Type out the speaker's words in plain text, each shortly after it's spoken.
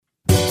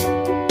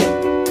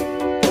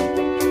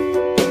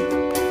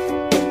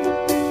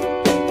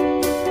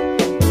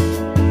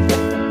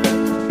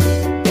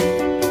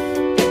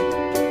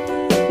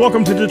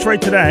Welcome to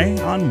Detroit Today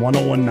on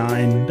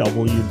 101.9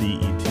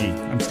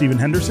 WDET. I'm Stephen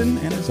Henderson,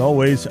 and as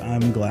always,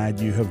 I'm glad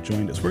you have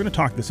joined us. We're going to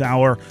talk this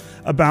hour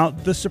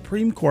about the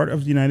Supreme Court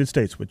of the United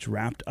States, which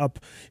wrapped up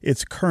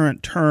its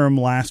current term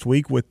last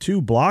week with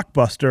two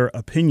blockbuster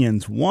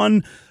opinions.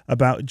 One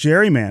about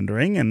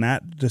gerrymandering, and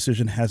that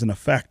decision has an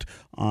effect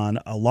on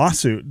a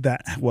lawsuit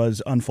that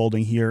was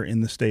unfolding here in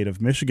the state of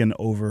Michigan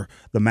over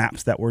the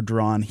maps that were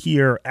drawn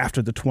here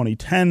after the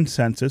 2010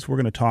 census. We're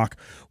going to talk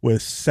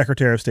with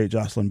Secretary of State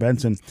Jocelyn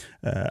Benson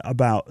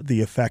about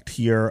the effect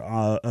here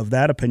of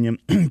that opinion.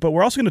 But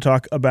we're also going to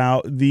talk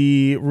about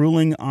the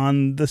ruling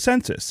on the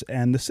census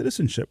and the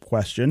citizenship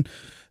question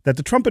that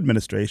the Trump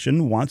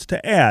administration wants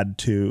to add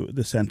to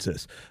the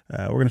census.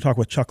 We're going to talk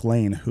with Chuck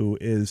Lane, who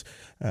is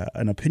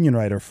an opinion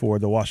writer for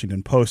the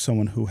Washington Post,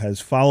 someone who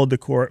has followed the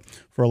court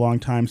for a long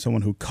time,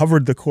 someone who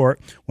covered the court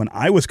when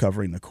I was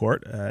covering the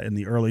court in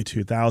the early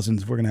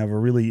 2000s. We're going to have a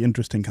really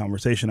interesting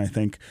conversation, I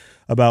think,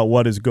 about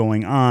what is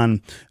going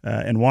on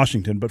in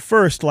Washington. But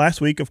first,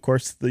 last week, of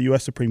course, the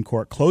U.S. Supreme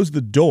Court closed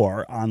the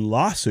door on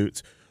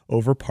lawsuits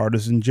over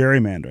partisan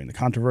gerrymandering. The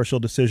controversial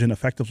decision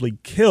effectively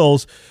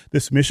kills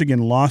this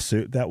Michigan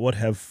lawsuit that would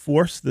have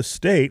forced the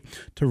state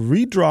to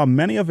redraw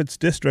many of its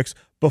districts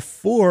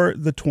before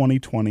the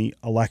 2020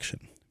 election.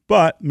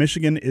 But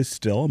Michigan is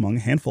still among a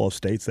handful of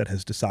states that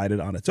has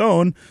decided on its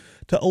own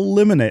to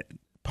eliminate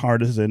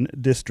partisan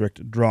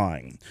district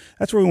drawing.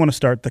 That's where we want to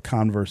start the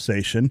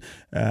conversation.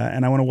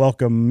 And I want to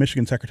welcome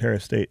Michigan Secretary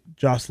of State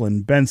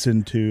Jocelyn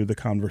Benson to the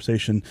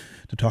conversation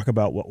to talk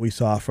about what we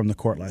saw from the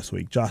court last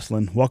week.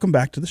 Jocelyn, welcome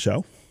back to the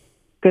show.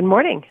 Good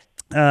morning.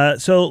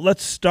 So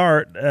let's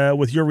start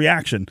with your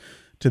reaction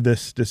to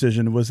this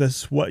decision. Was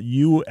this what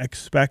you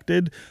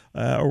expected,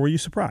 or were you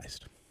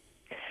surprised?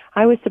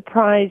 I was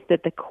surprised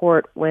that the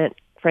court went,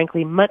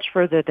 frankly, much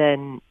further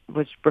than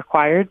was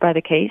required by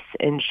the case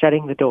in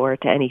shutting the door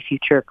to any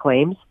future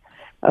claims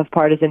of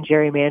partisan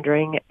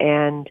gerrymandering.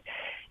 And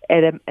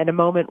at a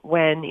moment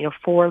when,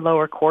 four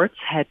lower courts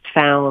had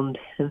found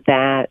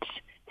that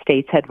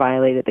states had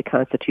violated the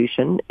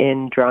Constitution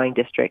in drawing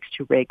districts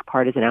to rig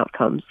partisan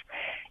outcomes,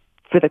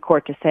 for the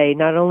court to say,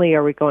 not only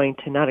are we going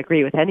to not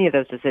agree with any of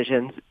those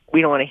decisions,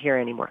 we don't want to hear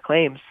any more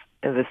claims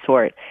of this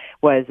sort,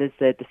 as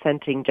the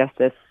dissenting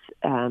Justice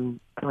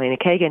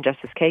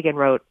Justice Kagan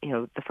wrote,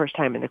 the first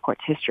time in the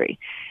court's history,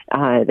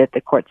 that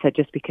the court said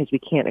just because we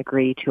can't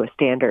agree to a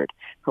standard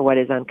for what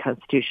is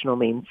unconstitutional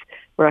means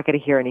we're not going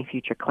to hear any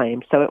future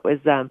claims. So it was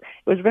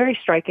very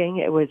striking.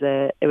 It was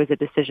a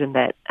decision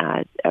that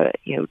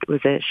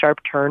was a sharp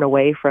turn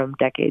away from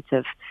decades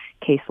of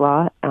case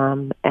law,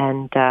 and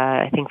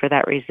I think for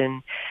that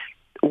reason,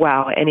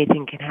 wow,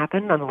 anything can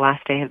happen on the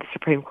last day of the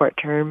Supreme Court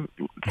term.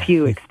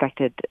 Few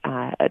expected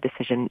a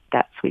decision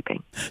that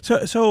sweeping.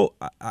 So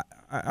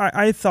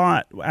I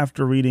thought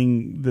after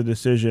reading the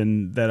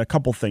decision that a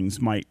couple things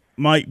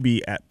might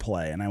be at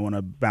play, and I want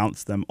to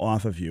bounce them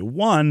off of you.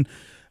 One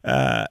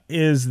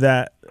is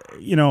that,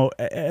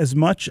 as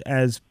much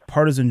as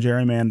partisan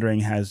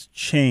gerrymandering has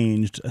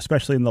changed,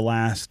 especially in the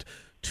last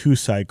two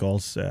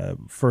cycles,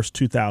 first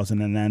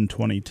 2000 and then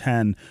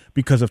 2010,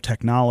 because of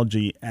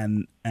technology,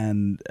 and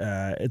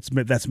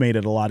that's made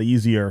it a lot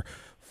easier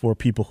for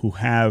people who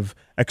have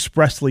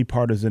expressly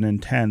partisan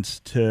intents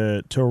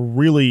to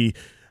really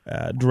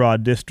draw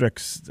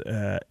districts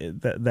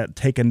that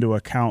take into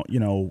account,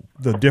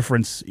 the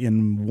difference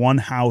in one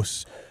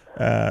house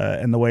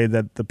and the way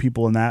that the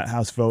people in that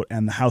house vote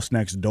and the house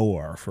next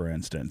door, for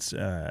instance.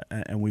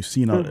 And we've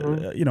seen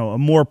a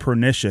more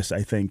pernicious,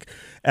 I think,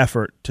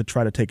 effort to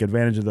try to take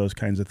advantage of those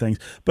kinds of things.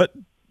 But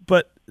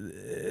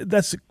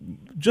that's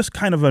just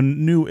kind of a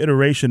new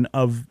iteration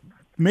of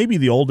maybe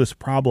the oldest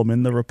problem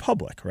in the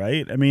Republic,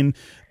 right? I mean,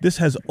 this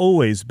has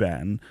always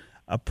been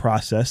a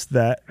process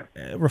that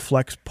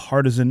reflects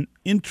partisan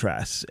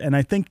interests. And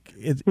I think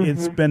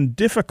it's been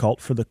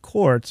difficult for the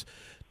courts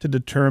to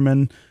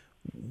determine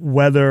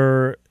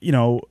whether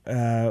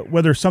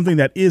something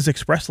that is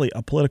expressly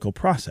a political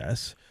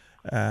process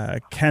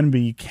can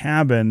be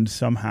cabined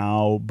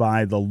somehow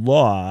by the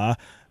law,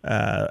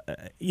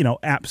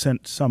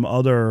 absent some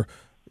other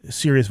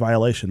serious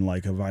violation,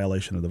 like a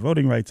violation of the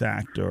Voting Rights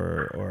Act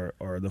or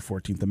the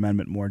 14th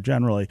Amendment more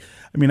generally.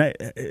 I mean,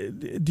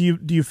 do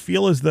you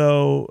feel as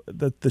though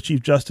that the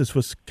Chief Justice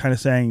was kind of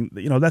saying,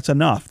 that's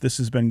enough. This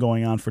has been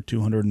going on for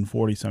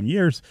 240 some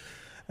years.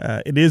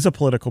 It is a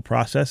political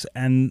process,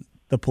 and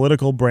the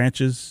political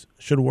branches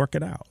should work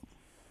it out.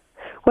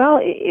 Well,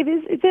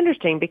 it's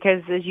interesting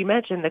because, as you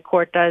mentioned, the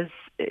court does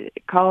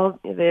call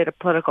it a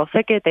political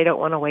thicket they don't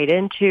want to wade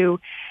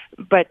into,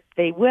 but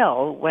they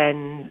will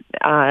when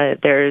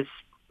there's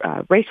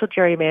racial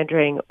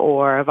gerrymandering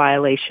or a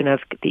violation of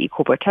the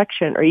equal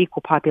protection or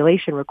equal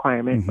population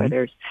requirement, where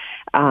there's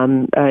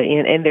and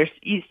there's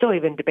you still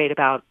even debate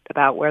about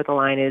where the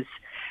line is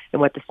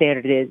and what the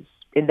standard is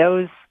in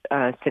those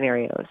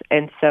scenarios.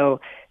 And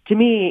so, to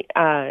me,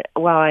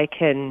 while I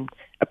can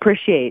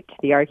appreciate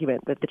the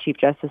argument that the Chief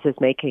Justice is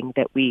making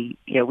that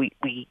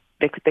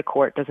the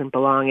court doesn't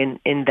belong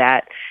in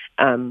that,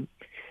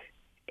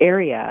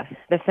 area,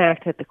 the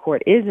fact that the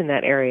court is in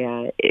that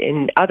area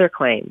in other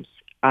claims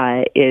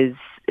is,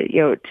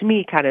 to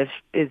me, kind of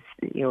is,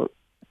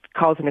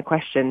 calls into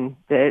question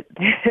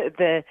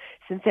the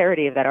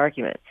sincerity of that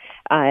argument.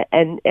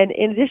 And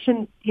in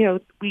addition,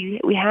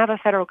 we have a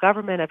federal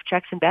government of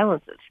checks and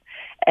balances,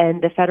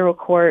 and the federal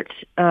court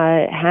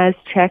has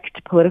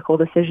checked political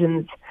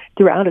decisions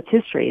throughout its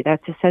history.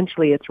 That's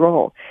essentially its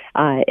role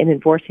in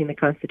enforcing the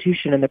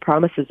Constitution and the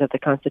promises of the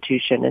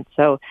Constitution. And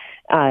so,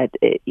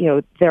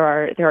 there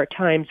are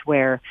times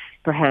where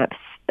perhaps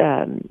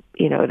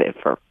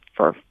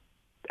for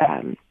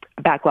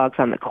backlogs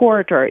on the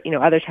court or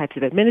other types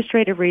of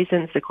administrative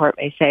reasons, the court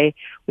may say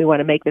we want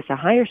to make this a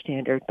higher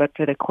standard. But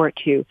for the court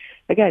to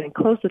again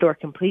close the door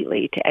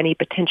completely to any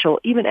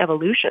potential even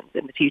evolutions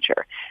in the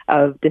future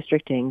of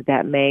districting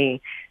that may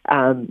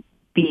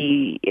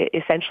be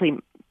essentially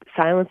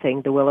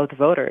silencing the will of the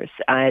voters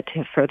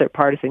to further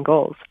partisan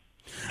goals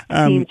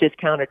seems just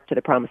counter to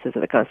the promises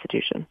of the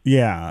Constitution.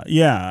 Yeah.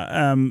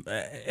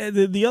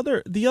 The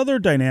other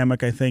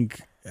dynamic, I think,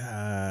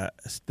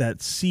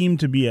 that seemed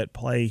to be at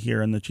play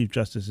here in the Chief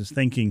Justice's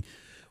thinking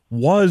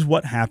was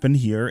what happened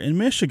here in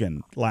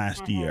Michigan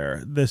last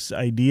year. This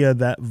idea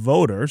that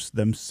voters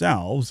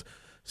themselves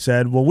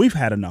said, well, we've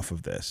had enough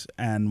of this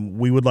and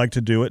we would like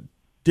to do it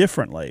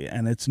differently.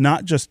 And it's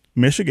not just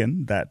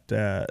Michigan that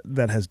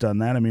has done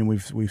that. I mean,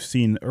 we've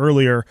seen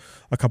earlier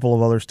a couple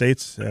of other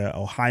states.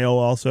 Ohio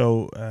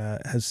also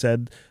has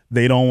said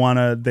they don't want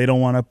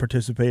to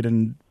participate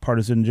in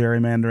partisan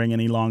gerrymandering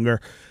any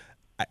longer.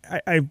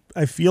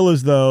 I feel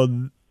as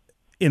though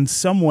in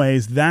some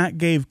ways that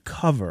gave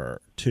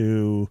cover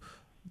to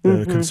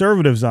the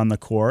conservatives on the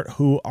court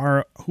who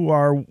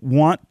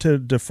want to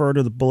defer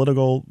to the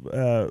political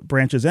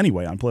branches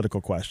anyway on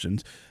political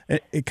questions.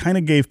 It kind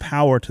of gave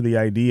power to the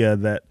idea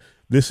that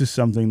this is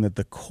something that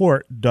the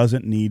court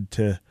doesn't need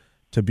to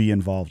be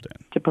involved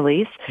in. To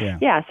police?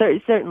 Yeah,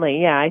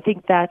 certainly. Yeah, I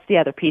think that's the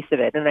other piece of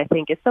it. And I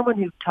think as someone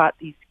who taught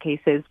these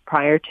cases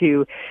prior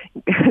to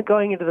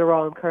going into the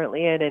role I'm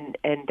currently in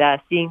and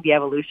seeing the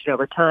evolution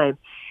over time,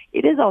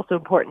 it is also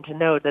important to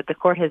note that the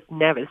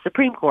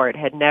Supreme Court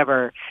had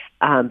never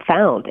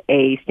found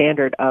a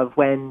standard of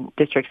when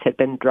districts had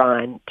been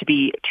drawn to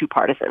be too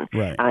partisan,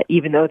 right.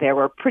 Even though there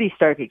were pretty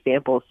stark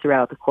examples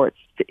throughout the court's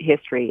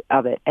history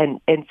of it.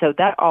 And so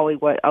that always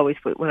when I was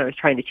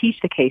trying to teach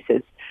the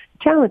cases,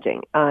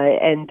 challenging.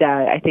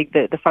 I think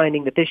that the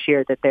finding that this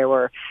year that there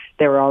were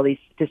all these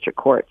district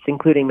courts,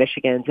 including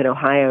Michigan's and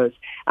Ohio's,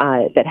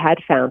 that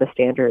had found a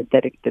standard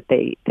that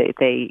they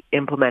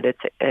implemented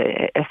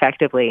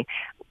effectively,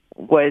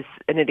 was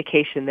an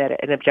indication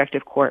that an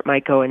objective court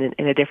might go in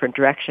a different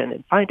direction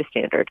and find a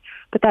standard.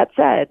 But that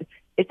said,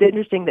 it's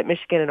interesting that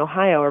Michigan and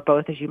Ohio are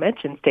both, as you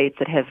mentioned, states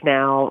that have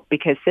now,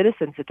 because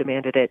citizens have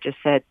demanded it, just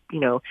said,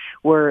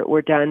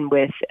 we're done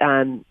with,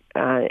 and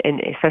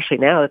especially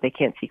now that they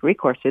can't seek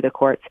recourse through the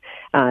courts,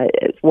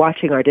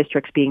 watching our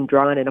districts being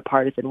drawn in a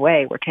partisan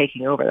way, we're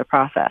taking over the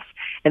process.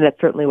 And that's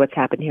certainly what's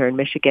happened here in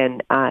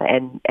Michigan.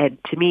 And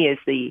to me is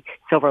the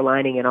silver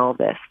lining in all of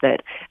this,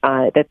 that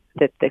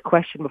the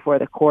question before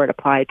the court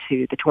applied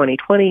to the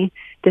 2020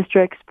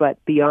 districts,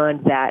 but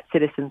beyond that,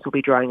 citizens will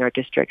be drawing our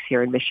districts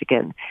here in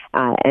Michigan.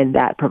 And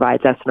that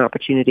provides us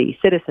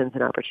citizens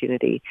an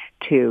opportunity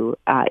to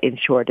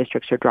ensure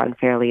districts are drawn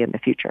fairly in the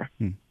future.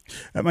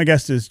 My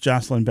guest is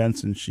Jocelyn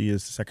Benson. She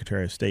is the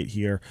Secretary of State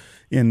here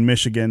in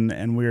Michigan,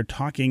 and we're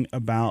talking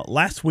about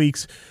last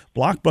week's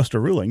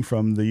blockbuster ruling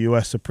from the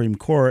U.S. Supreme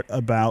Court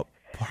about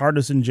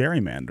partisan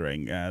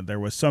gerrymandering. There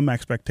was some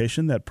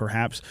expectation that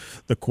perhaps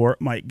the court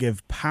might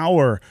give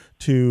power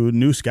to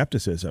new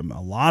skepticism,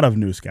 a lot of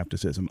new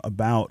skepticism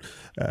about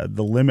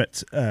the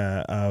limits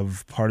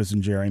of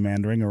partisan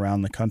gerrymandering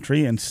around the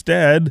country.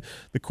 Instead,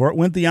 the court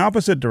went the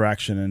opposite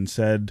direction and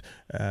said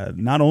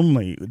not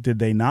only did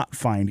they not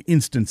find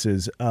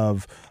instances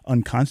of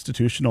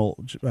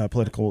unconstitutional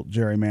political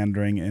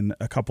gerrymandering in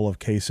a couple of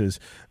cases,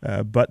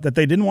 but that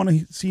they didn't want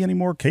to see any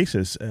more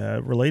cases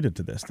related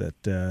to this,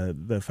 that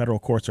the federal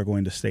courts are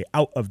going to stay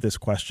out of this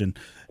question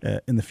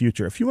in the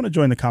future. If you want to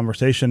join the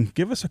conversation,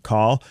 give us a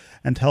call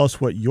and tell us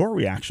what your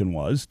reaction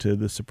was to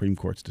the Supreme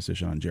Court's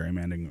decision on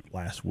gerrymandering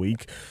last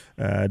week.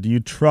 Do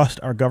you trust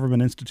our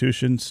government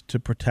institutions to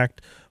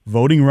protect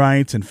voting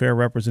rights and fair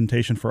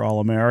representation for all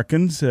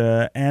Americans?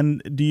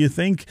 And do you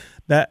think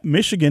that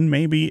Michigan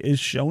maybe is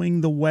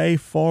showing the way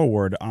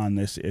forward on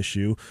this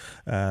issue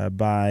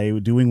by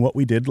doing what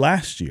we did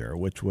last year,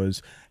 which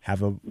was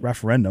have a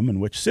referendum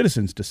in which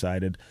citizens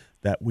decided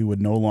that we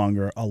would no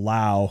longer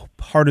allow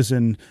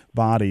partisan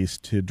bodies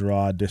to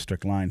draw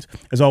district lines?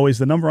 As always,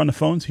 the number on the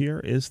phones here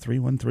is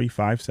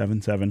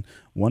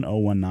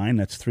 313-577-1019.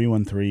 That's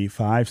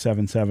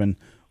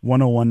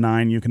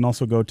 313-577-1019. You can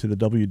also go to the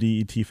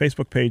WDET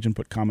Facebook page and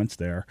put comments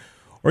there.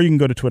 Or you can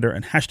go to Twitter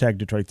and hashtag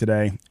Detroit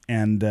Today,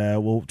 and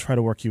we'll try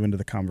to work you into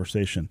the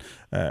conversation.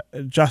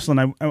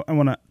 Jocelyn, I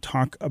want to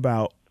talk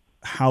about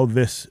how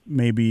this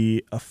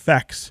maybe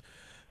affects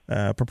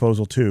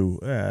Proposal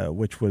 2,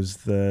 which was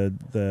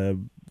the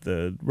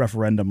the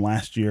referendum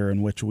last year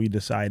in which we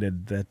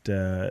decided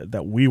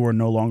that we were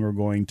no longer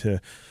going to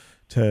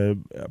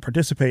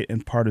participate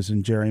in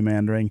partisan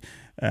gerrymandering.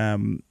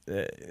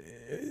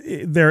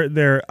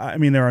 There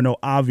are no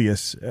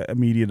obvious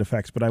immediate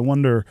effects, but I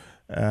wonder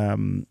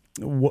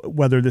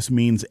whether this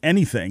means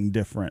anything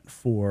different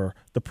for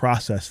the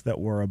process that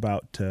we're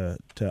about to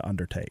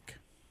undertake.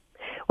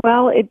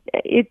 Well,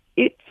 it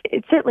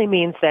certainly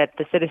means that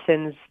the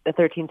 13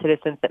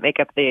 citizens that make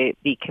up the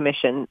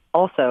commission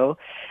also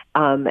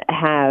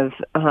have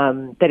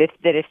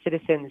that if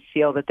citizens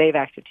feel that they've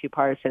acted too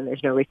partisan,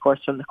 there's no recourse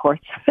from the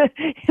courts.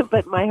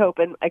 But my hope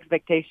and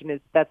expectation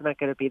is that's not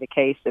going to be the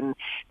case. And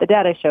the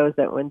data shows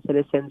that when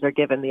citizens are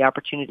given the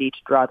opportunity to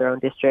draw their own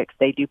districts,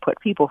 they do put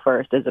people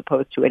first as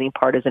opposed to any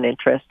partisan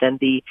interest. And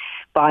the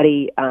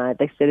body,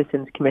 the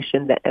Citizens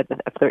Commission of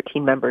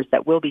 13 members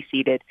that will be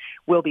seated,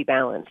 will be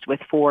balanced with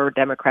 4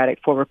 Democratic,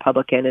 4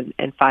 Republican,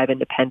 and 5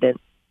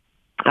 independent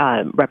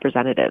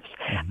representatives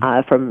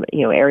from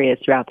areas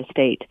throughout the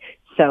state.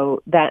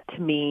 So that,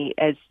 to me,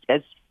 as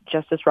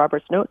Justice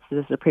Roberts notes,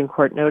 the Supreme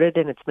Court noted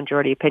in its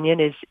majority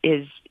opinion,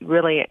 is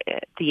really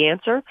the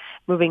answer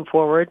moving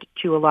forward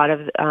to a lot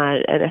of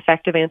an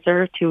effective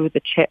answer to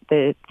the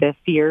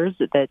fears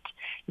that,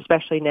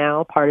 especially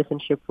now,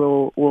 partisanship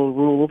will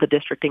rule the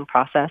districting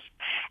process,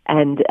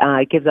 and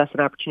gives us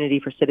an opportunity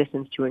for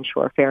citizens to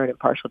ensure fair and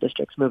impartial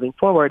districts moving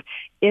forward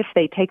if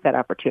they take that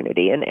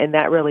opportunity. And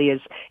that really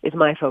is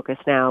my focus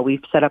now.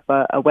 We've set up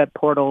a web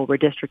portal,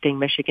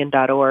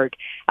 redistrictingmichigan.org.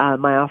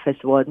 My office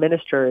will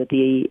administer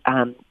the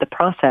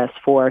process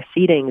for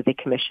seating the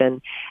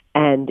commission,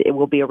 and it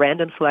will be a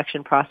random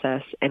selection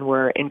process, and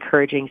we're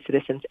encouraging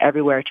citizens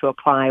everywhere to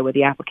apply where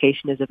the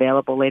application is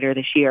available later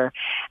this year,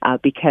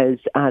 because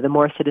the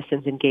more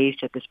citizens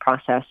engaged at this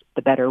process,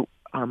 the better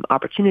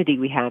opportunity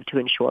we have to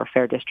ensure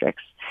fair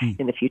districts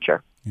in the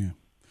future. Yeah.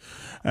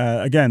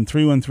 Again,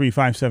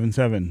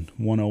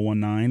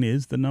 313-577-1019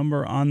 is the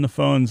number on the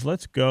phones.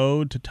 Let's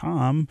go to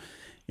Tom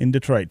in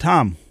Detroit.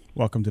 Tom,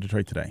 welcome to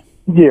Detroit Today.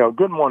 Yeah,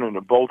 good morning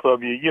to both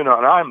of you. And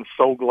I'm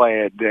so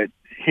glad that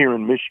here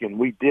in Michigan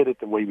we did it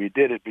the way we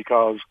did it,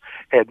 because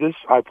had this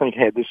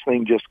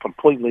thing just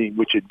completely,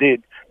 which it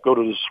did, go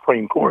to the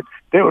Supreme Court,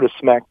 they would have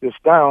smacked this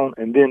down,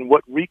 and then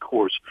what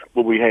recourse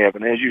will we have?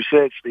 And as you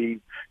said,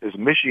 Steve, is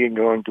Michigan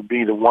going to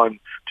be the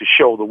one to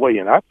show the way?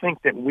 And I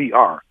think that we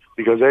are,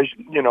 because as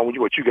you know,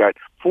 what you got,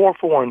 4,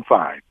 4, and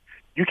 5,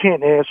 you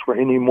can't ask for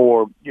any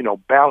more,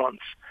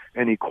 balance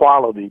and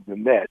equality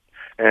than that.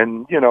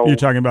 And, you're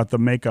talking about the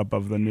makeup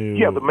of the new...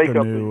 Yeah, the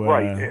makeup,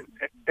 right.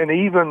 And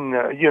even,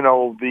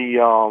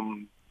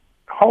 the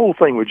whole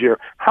thing with Jerry,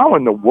 how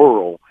in the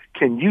world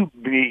can you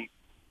be...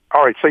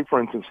 All right, say, for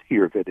instance,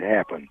 here, if it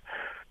happened,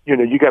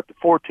 you got the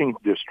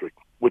 14th district,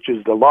 which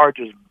is the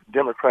largest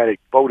Democratic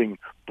voting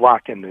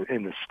block in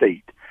the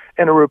state,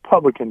 and a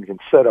Republican can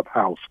set up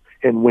house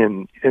and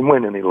win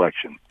an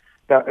election.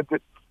 Now,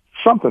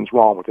 something's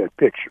wrong with that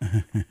picture.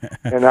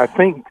 and I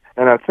think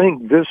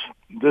this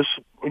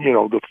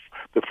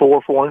the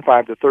 4, 4, and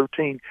 5 to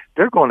 13,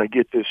 they're going to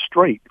get this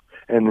straight.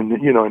 And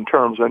in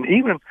terms, and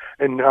even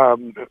and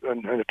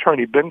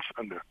Attorney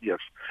Benson,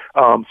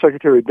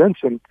 Secretary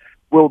Benson,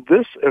 will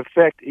this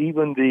affect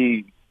even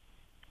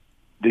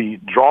the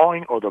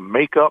drawing or the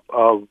makeup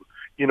of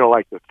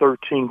like the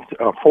 13th,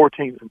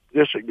 14th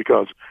district?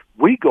 Because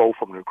we go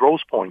from the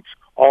Grosse Points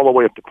all the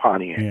way up to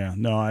Pontiac. Yeah,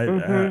 no, I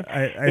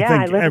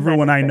think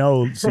everyone I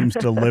know seems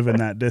to live in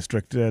that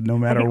district, no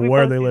matter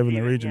where they live in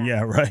the region.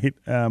 Yeah, right.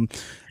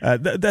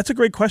 That's a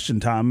great question,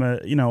 Tom.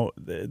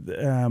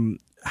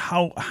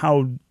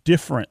 How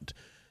different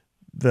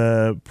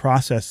the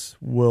process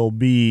will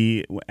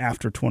be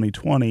after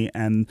 2020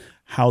 and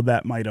how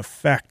that might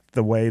affect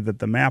the way that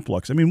the map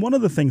looks. I mean, one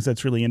of the things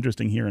that's really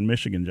interesting here in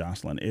Michigan,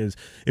 Jocelyn, is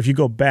if you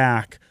go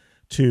back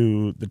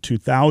to the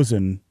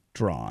 2000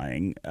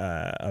 drawing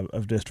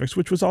of districts,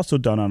 which was also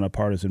done on a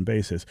partisan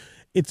basis,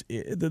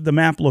 the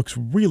map looks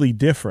really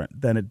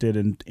different than it did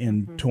in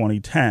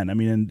 2010. I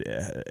mean,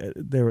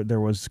 there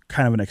was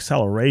kind of an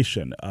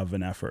acceleration of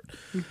an effort,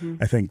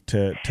 I think,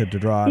 to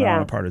draw it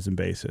on a partisan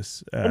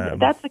basis.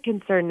 That's the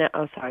concern now.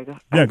 Oh, sorry. Go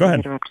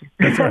ahead.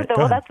 That's all right.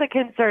 That's the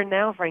concern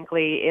now,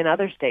 frankly, in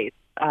other states,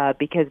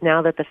 because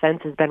now that the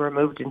fence has been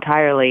removed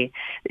entirely,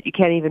 you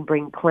can't even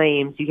bring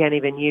claims. You can't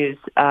even use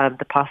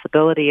the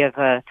possibility of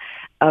a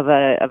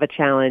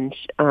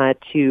challenge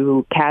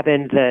to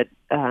cabin the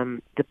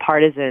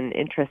partisan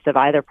interests of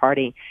either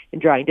party in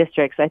drawing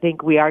districts. I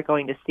think we are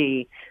going to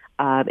see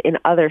in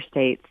other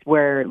states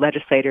where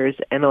legislators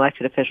and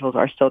elected officials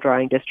are still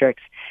drawing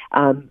districts,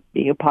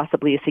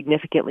 possibly a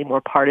significantly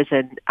more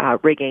partisan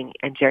rigging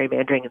and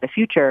gerrymandering in the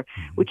future,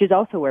 which is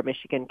also where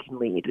Michigan can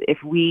lead.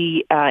 If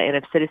we and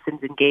if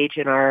citizens engage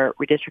in our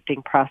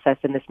redistricting process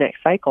in this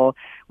next cycle,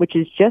 which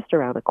is just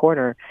around the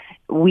corner,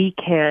 we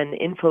can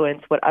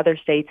influence what other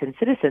states and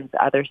citizens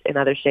in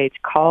other states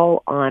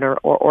call on or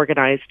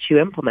organize to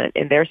implement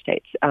in their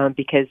states,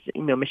 because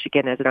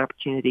Michigan has an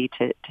opportunity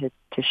to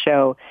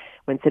show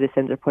when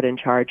citizens are put in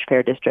charge,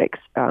 fair districts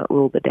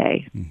rule the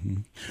day.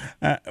 Mm-hmm.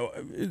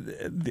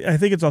 I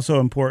think it's also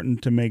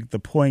important to make the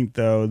point,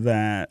 though,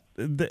 that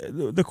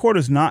the court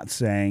is not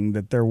saying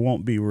that there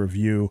won't be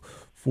review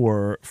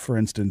for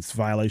instance,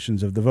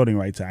 violations of the Voting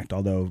Rights Act,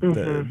 although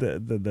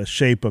the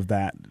shape of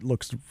that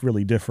looks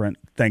really different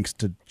thanks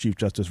to Chief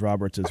Justice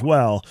Roberts as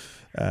well,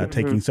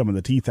 taking some of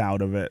the teeth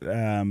out of it,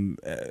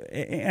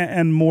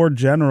 and more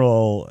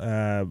general,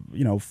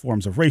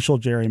 forms of racial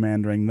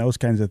gerrymandering, those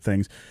kinds of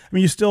things. I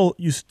mean,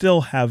 you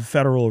still have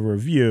federal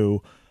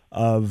review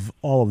of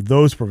all of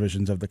those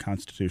provisions of the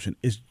Constitution.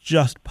 Is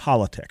just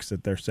politics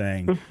that they're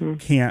saying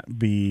can't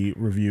be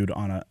reviewed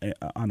on a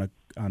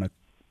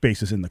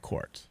basis in the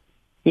courts.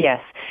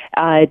 Yes,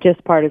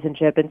 just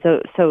partisanship, and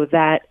so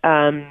that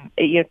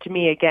to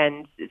me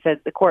again says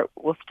the court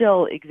will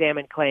still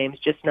examine claims,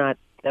 just not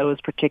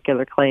those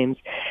particular claims,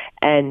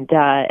 and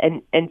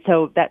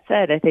so that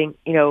said, I think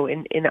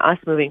in us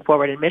moving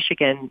forward in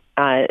Michigan,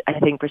 I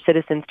think for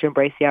citizens to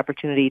embrace the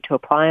opportunity to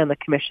apply on the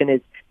commission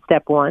is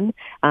step one,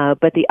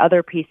 but the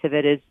other piece of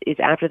it is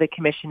after the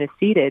commission is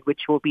seated,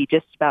 which will be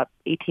just about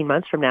 18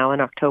 months from now in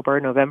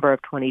November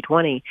of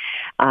 2020,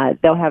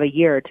 they'll have a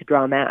year to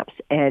draw maps.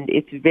 And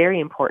it's very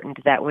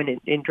important that when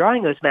in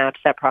drawing those maps,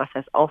 that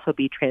process also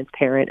be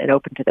transparent and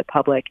open to the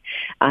public,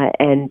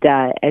 and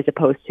as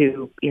opposed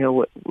to,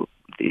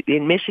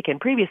 in Michigan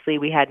previously,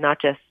 we had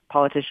not just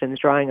politicians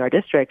drawing our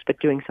districts, but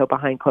doing so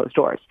behind closed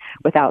doors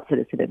without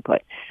citizen input.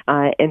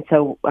 And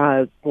so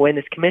when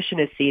this commission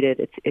is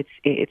seated,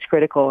 it's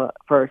critical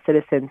for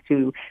citizens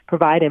to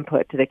provide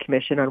input to the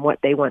commission on what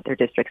they want their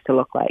districts to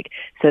look like,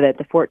 so that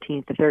the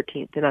 14th, the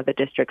 13th, and other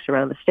districts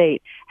around the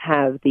state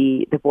have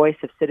the voice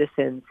of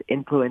citizens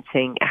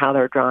influencing how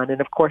they're drawn. And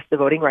of course, the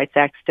Voting Rights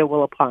Act still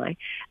will apply,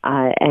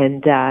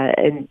 and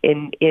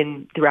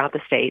in throughout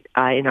the state,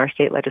 in our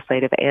state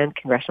legislative and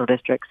congressional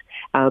districts.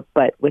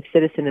 But with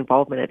citizen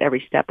involvement at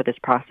every step of this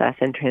process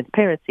and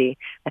transparency,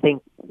 I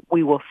think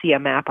we will see a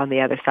map on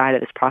the other side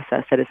of this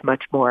process that is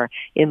much more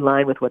in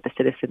line with what the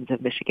citizens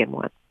of Michigan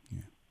want.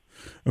 Yeah.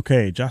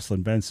 Okay,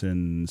 Jocelyn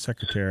Benson,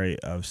 Secretary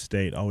of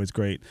State, always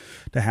great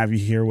to have you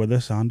here with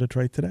us on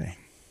Detroit Today.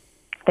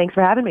 Thanks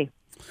for having me.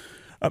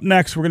 Up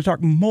next, we're going to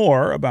talk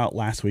more about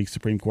last week's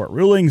Supreme Court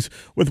rulings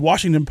with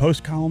Washington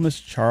Post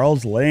columnist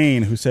Charles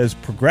Lane, who says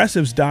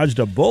progressives dodged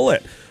a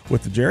bullet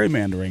with the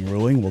gerrymandering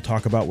ruling. We'll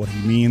talk about what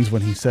he means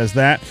when he says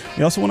that.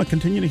 We also want to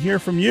continue to hear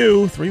from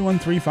you,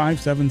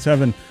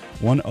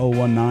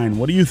 313-577-1019.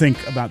 What do you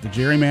think about the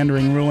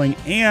gerrymandering ruling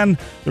and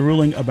the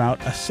ruling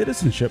about a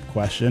citizenship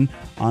question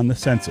on the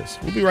census?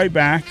 We'll be right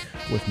back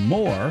with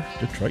more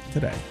Detroit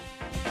Today.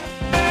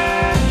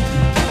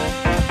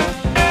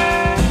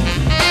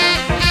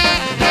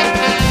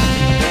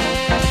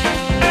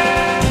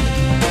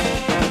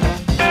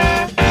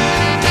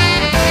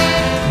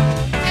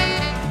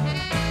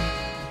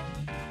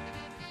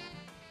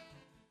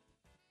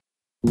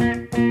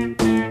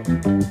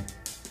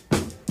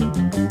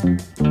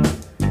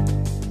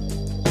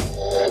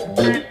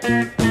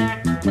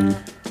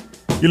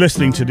 You're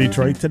listening to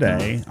Detroit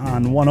Today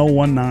on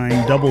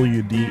 1019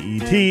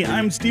 WDET.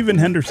 I'm Stephen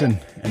Henderson,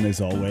 and as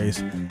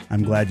always,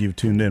 I'm glad you've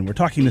tuned in. We're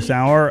talking this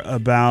hour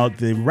about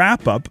the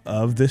wrap-up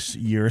of this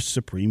year's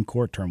Supreme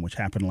Court term, which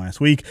happened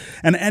last week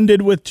and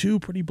ended with two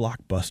pretty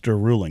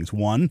blockbuster rulings.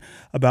 One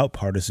about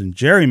partisan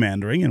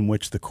gerrymandering, in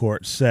which the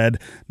court said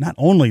not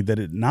only that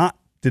it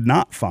did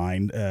not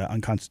find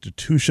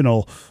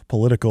unconstitutional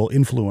political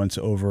influence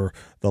over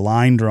the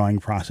line drawing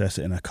process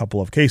in a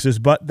couple of cases,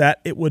 but that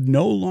it would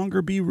no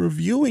longer be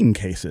reviewing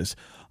cases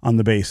on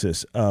the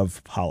basis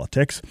of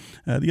politics.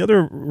 The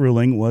other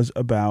ruling was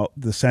about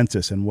the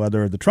census and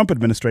whether the Trump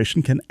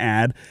administration can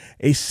add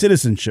a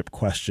citizenship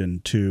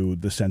question to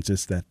the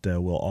census that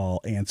we'll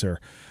all answer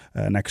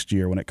next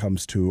year when it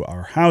comes to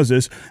our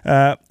houses.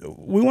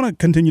 We want to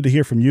continue to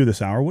hear from you this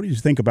hour. What do you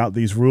think about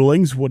these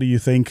rulings? What do you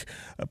think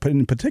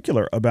in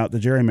particular about the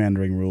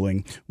gerrymandering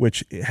ruling,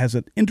 which has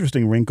an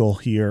interesting wrinkle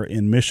here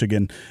in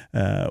Michigan,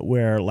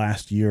 where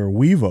last year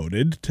we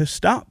voted to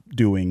stop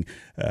doing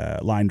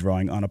line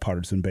drawing on a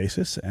partisan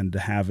basis and to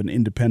have an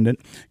independent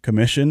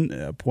commission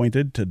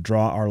appointed to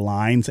draw our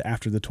lines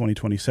after the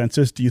 2020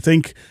 census. Do you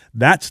think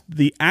that's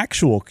the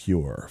actual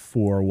cure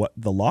for what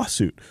the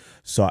lawsuit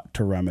sought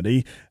to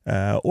remedy?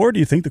 Or do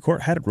you think the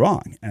court had it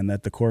wrong and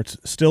that the courts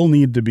still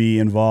need to be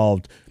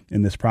involved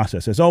in this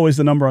process? As always,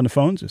 the number on the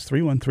phones is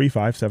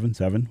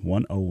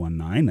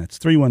 313-577-1019. That's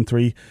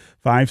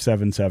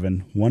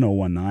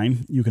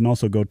 313-577-1019. You can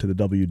also go to the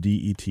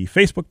WDET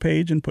Facebook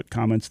page and put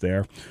comments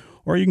there.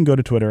 Or you can go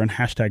to Twitter and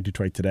hashtag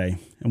Detroit Today,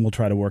 and we'll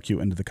try to work you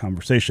into the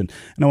conversation.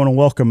 And I want to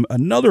welcome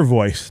another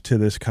voice to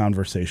this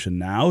conversation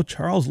now.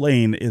 Charles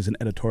Lane is an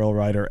editorial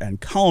writer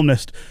and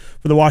columnist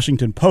for the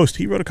Washington Post.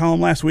 He wrote a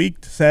column last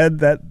week, said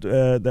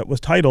that was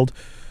titled,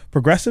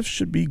 "Progressives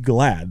Should Be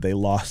Glad They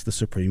Lost the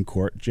Supreme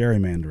Court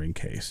Gerrymandering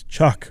Case."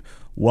 Chuck,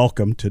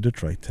 welcome to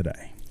Detroit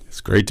Today. It's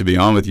great to be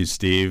on with you,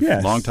 Steve.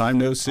 Yes. Long time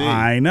no see.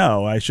 I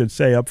know. I should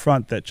say up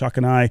front that Chuck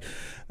and I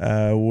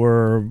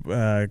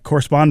were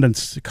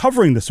correspondents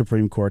covering the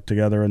Supreme Court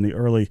together in the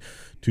early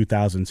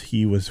 2000s.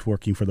 He was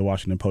working for the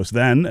Washington Post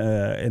then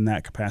in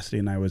that capacity,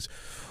 and I was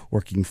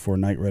working for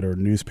Knight Ridder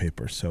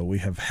newspaper. So we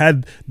have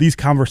had these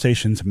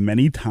conversations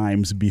many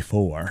times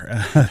before.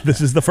 This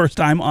is the first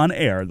time on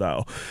air,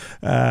 though.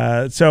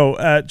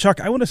 So,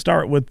 Chuck, I want to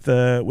start with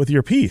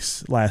your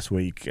piece last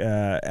week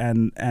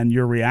and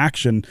your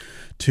reaction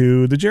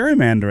to the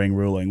gerrymandering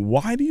ruling.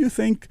 Why do you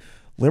think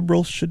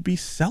liberals should be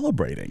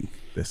celebrating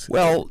this?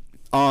 Well,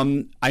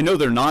 I know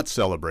they're not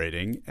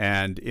celebrating,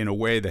 and in a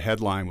way the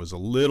headline was a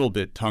little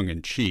bit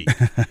tongue-in-cheek.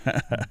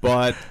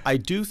 But I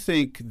do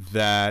think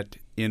that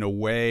in a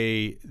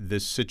way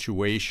this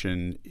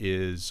situation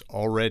is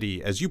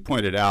already, as you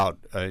pointed out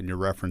in your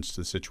reference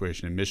to the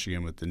situation in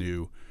Michigan with the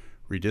new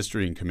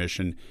redistricting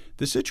commission,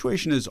 the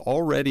situation is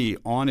already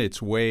on its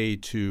way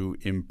to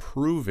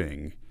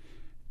improving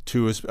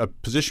to a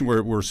position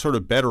where we're sort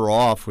of better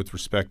off with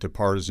respect to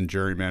partisan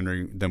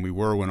gerrymandering than we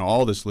were when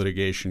all this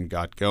litigation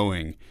got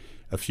going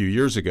a few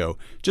years ago.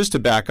 Just to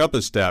back up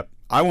a step,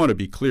 I want to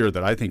be clear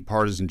that I think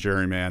partisan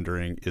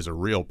gerrymandering is a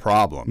real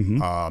problem.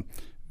 Mm-hmm.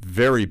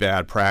 Very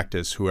bad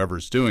practice,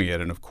 whoever's doing it.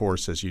 And of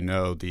course, as you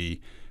know, the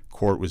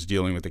court was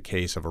dealing with a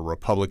case of a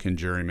Republican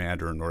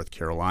gerrymander in North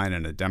Carolina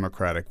and a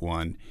Democratic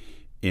one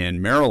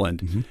in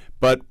Maryland. Mm-hmm.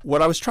 But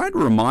what I was trying to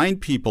remind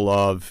people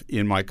of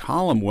in my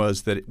column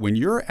was that when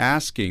you're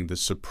asking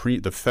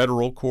the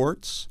federal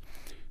courts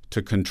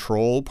to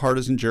control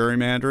partisan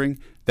gerrymandering,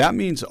 that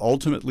means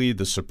ultimately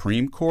the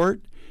Supreme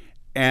Court,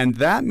 and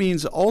that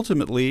means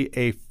ultimately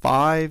a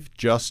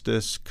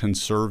 5-justice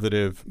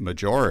conservative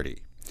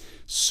majority.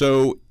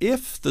 So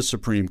if the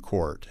Supreme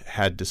Court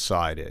had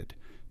decided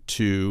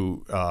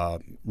to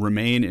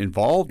remain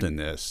involved in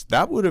this,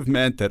 that would have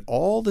meant that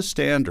all the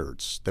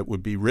standards that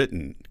would be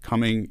written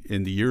coming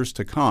in the years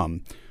to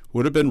come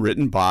would have been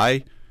written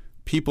by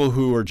people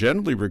who are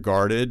generally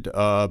regarded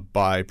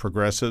by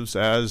progressives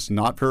as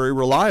not very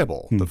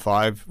reliable, the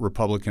 5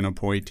 Republican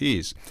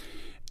appointees.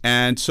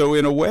 And so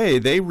in a way,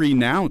 they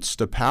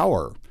renounced a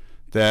power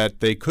that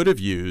they could have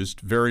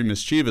used very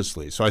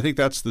mischievously. So I think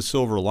that's the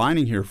silver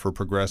lining here for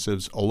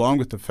progressives, along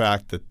with the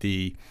fact that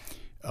the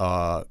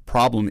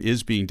problem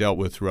is being dealt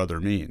with through other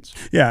means.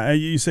 Yeah,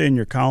 you say in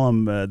your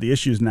column, the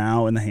issue is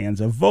now in the hands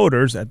of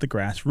voters at the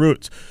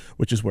grassroots,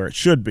 which is where it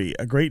should be.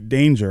 A great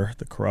danger,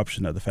 the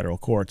corruption of the federal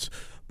courts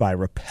by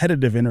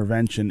repetitive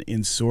intervention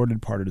in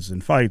sordid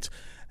partisan fights,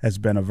 has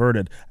been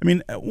averted. I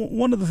mean,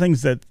 one of the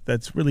things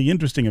that's really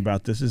interesting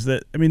about this is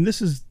that, I mean,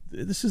 this is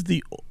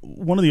the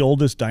one of the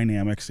oldest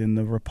dynamics in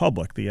the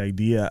republic, the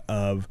idea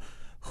of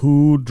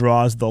who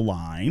draws the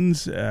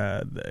lines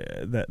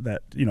that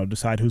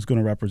decide who's going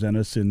to represent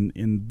us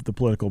in the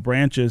political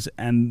branches,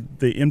 and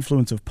the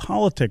influence of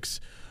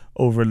politics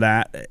over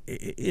that.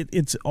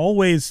 It's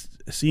always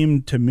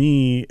seemed to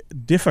me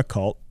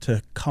difficult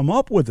to come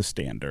up with a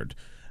standard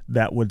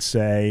that would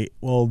say,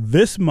 well,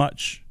 this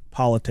much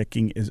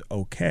politicking is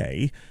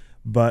okay,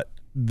 but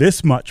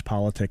this much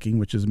politicking,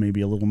 which is maybe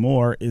a little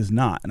more, is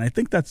not. And I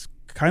think that's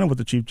kind of what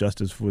the Chief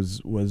Justice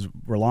was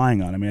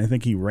relying on. I mean, I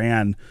think he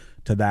ran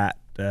to that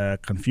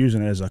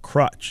confusion as a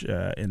crutch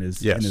in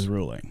his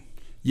ruling.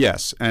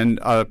 Yes, and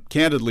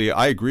candidly,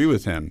 I agree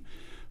with him.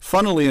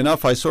 Funnily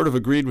enough, I sort of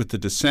agreed with the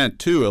dissent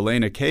too,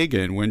 Elena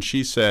Kagan, when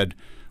she said,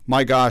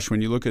 my gosh,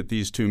 when you look at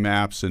these two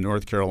maps in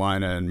North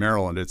Carolina and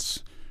Maryland,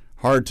 it's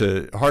hard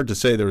to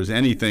say there was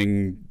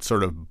anything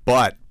sort of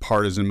but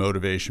partisan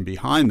motivation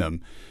behind them.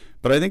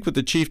 But I think what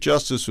the Chief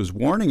Justice was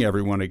warning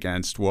everyone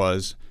against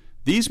was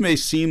these may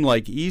seem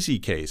like easy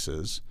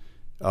cases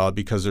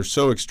because they're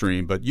so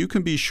extreme, but you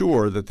can be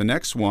sure that the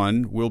next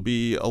one will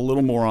be a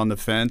little more on the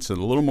fence and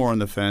a little more on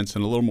the fence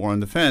and a little more on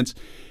the fence.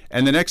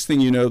 And the next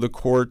thing you know,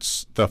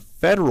 the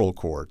federal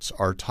courts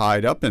are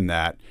tied up in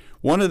that.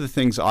 One of the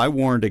things I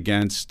warned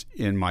against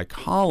in my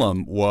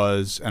column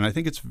was, and I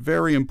think it's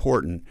very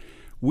important,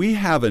 we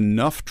have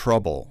enough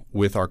trouble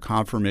with our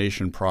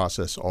confirmation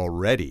process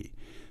already.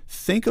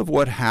 Think of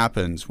what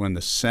happens when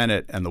the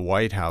Senate and the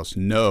White House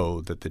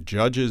know that the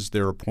judges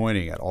they're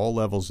appointing at all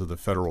levels of the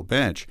federal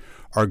bench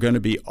are going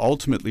to be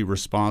ultimately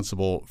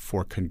responsible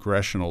for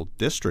congressional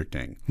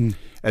districting.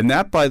 And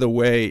that, by the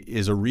way,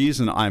 is a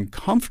reason I'm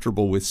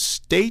comfortable with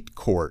state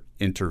court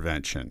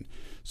intervention.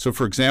 So,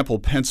 for example,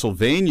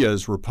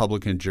 Pennsylvania's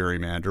Republican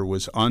gerrymander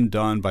was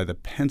undone by the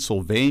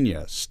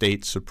Pennsylvania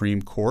State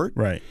Supreme Court.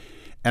 Right.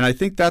 And I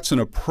think that's an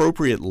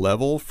appropriate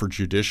level for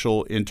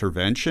judicial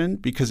intervention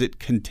because it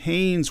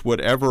contains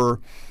whatever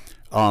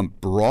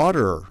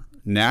broader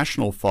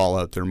national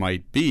fallout there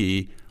might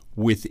be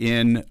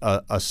within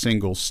a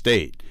single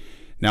state.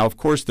 Now, of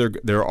course,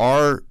 there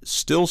are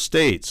still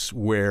states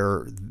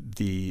where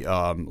the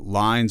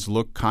lines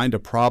look kind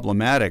of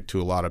problematic to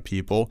a lot of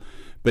people.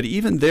 But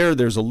even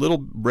there's a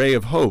little ray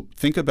of hope.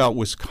 Think about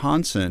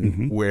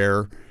Wisconsin,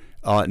 where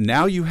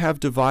now you have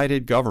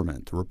divided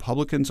government. The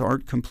Republicans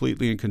aren't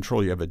completely in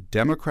control. You have a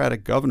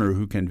Democratic governor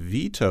who can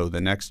veto the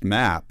next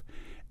map,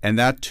 And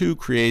that, too,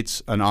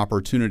 creates an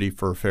opportunity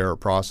for a fairer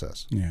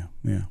process. Yeah.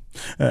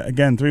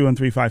 Again,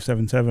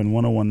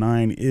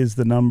 313-577-1019 is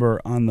the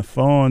number on the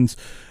phones.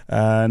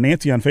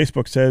 Nancy on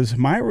Facebook says,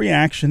 my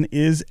reaction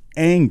is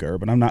anger,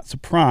 but I'm not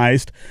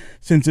surprised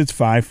since it's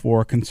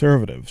 5-4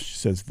 conservatives. She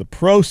says the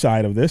pro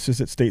side of this is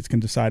that states can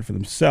decide for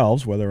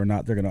themselves whether or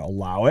not they're going to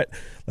allow it.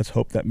 Let's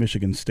hope that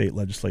Michigan state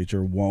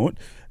legislature won't.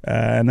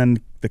 And then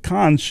the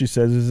cons, she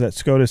says, is that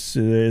SCOTUS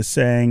is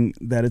saying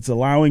that it's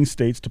allowing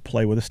states to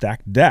play with a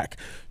stacked deck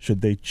should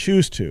they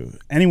choose to.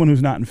 Anyone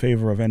who's not in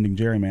favor of ending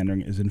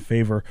gerrymandering is in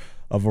favor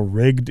of a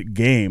rigged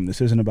game. This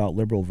isn't about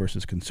liberal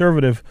versus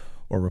conservative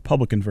or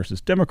Republican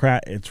versus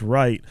Democrat. It's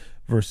right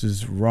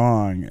versus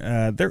wrong.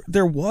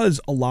 There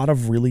was a lot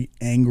of really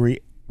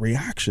angry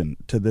reaction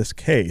to this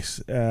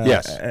case.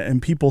 Yes.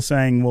 And people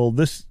saying, well,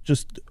 this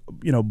just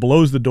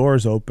blows the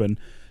doors open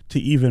to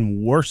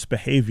even worse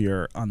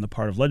behavior on the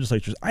part of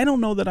legislatures. I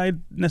don't know that I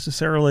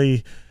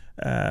necessarily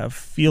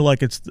feel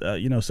like it's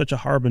such a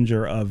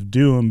harbinger of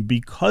doom,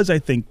 because I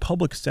think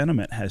public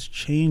sentiment has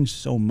changed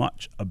so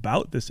much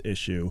about this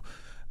issue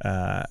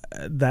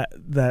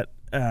that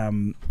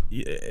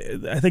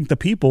I think the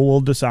people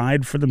will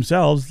decide for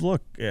themselves,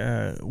 look,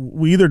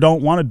 we either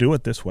don't want to do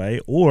it this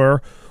way,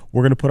 or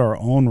we're going to put our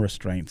own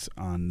restraints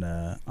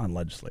on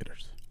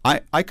legislators.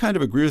 I kind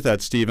of agree with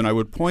that, Steve, and I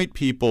would point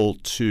people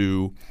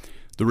to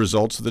the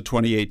results of the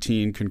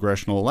 2018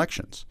 congressional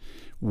elections,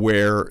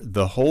 where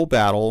the whole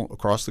battle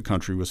across the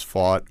country was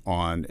fought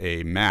on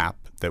a map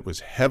that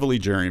was heavily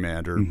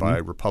gerrymandered by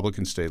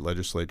Republican state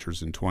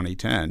legislatures in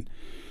 2010.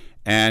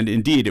 And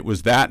indeed, it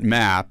was that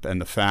map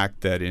and the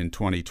fact that in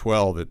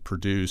 2012 it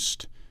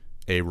produced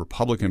a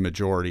Republican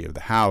majority of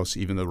the House,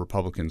 even though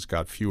Republicans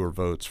got fewer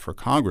votes for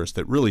Congress,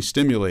 that really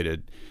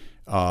stimulated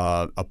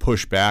a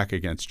pushback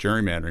against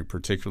gerrymandering,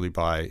 particularly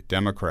by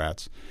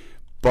Democrats.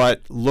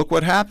 But look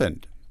what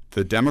happened.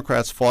 The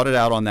Democrats fought it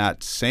out on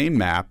that same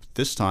map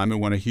this time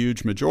and won a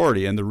huge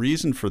majority. And the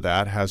reason for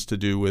that has to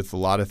do with a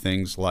lot of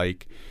things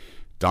like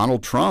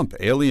Donald Trump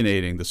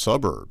alienating the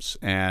suburbs.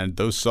 And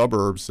those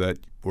suburbs that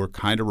were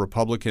kind of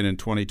Republican in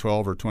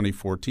 2012 or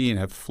 2014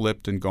 have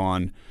flipped and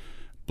gone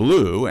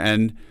blue.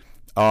 And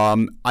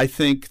I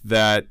think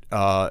that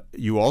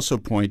you also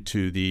point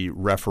to the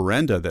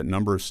referenda that a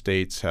number of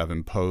states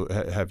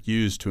have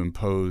used to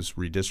impose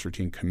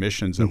redistricting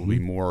commissions that will be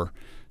more,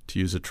 to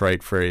use a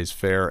trite phrase,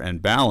 fair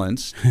and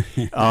balanced.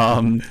 There's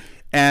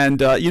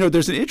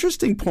an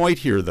interesting point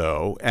here,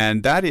 though,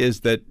 and that is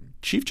that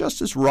Chief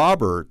Justice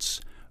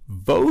Roberts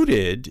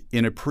voted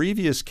in a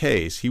previous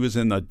case, he was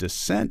in the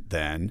dissent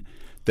then,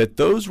 that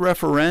those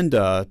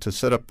referenda to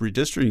set up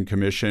redistricting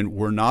commission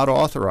were not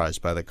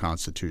authorized by the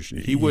Constitution.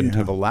 He wouldn't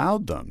have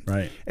allowed them.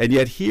 Right. And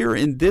yet here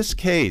in this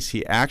case,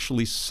 he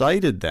actually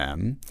cited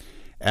them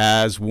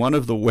as one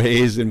of the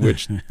ways in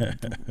which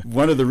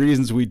one of the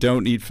reasons we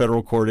don't need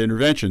federal court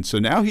intervention. So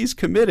now he's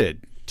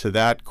committed to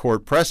that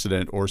court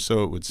precedent, or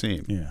so it would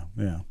seem. Yeah.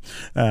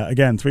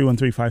 Again,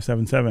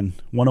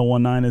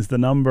 313-577-1019 is the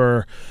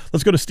number.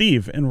 Let's go to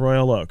Steve in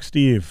Royal Oak.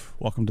 Steve,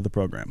 welcome to the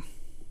program.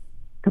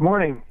 Good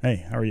morning.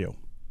 Hey, how are you?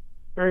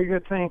 Very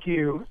good, thank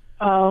you.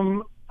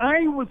 I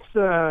was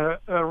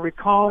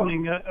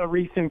recalling a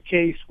recent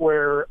case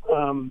where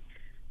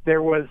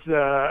there was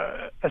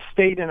a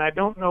state, and I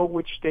don't know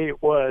which state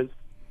it was,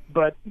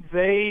 but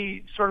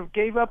they sort of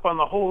gave up on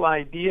the whole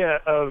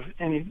idea of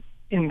any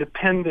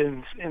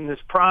independence in this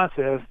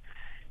process,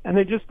 and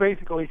they just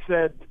basically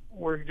said,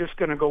 we're just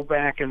going to go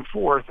back and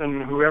forth,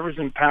 and whoever's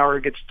in power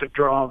gets to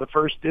draw the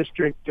first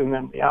district, and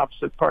then the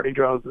opposite party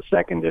draws the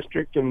second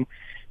district, and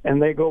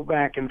they go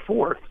back and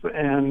forth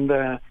and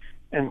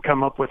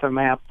come up with a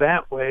map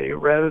that way,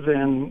 rather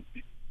than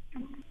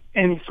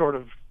any sort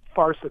of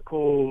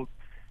farcical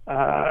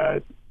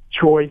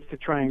choice to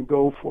try and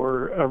go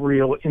for a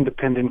real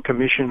independent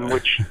commission,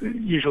 which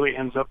usually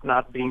ends up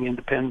not being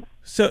independent.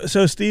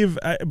 So Steve,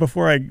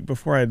 before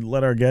I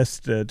let our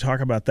guest talk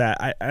about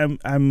that,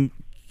 I'm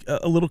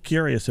a little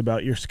curious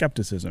about your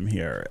skepticism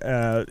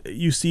here.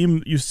 You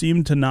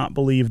seem to not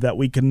believe that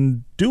we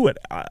can do it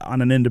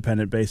on an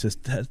independent basis.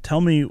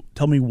 Tell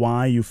me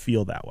why you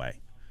feel that way.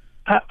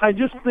 I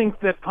just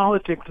think that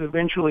politics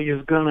eventually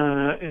is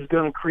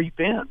gonna creep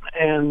in,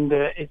 and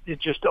it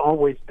just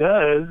always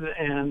does.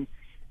 And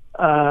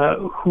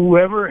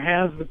whoever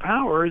has the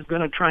power is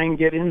going to try and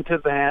get into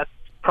that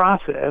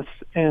process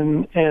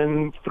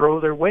and throw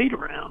their weight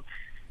around.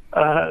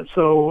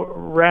 So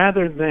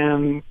rather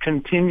than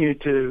continue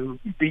to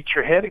beat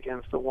your head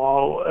against the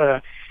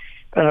wall,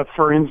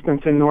 for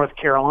instance, in North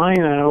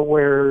Carolina,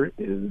 where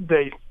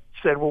they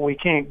said, well, we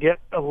can't get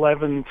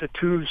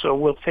 11-2, so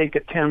we'll take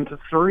it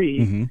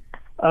 10-3.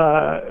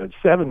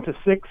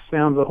 7-6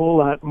 sounds a whole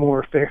lot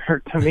more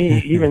fair to me,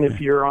 even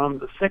if you're on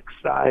the 6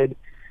 side.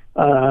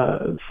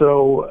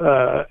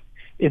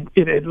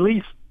 It at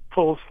least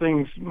pulls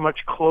things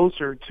much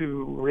closer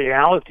to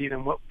reality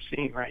than what we're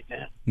seeing right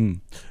now.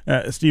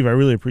 Steve, I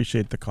really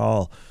appreciate the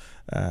call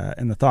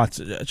and the thoughts.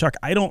 Chuck,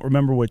 I don't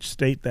remember which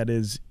state that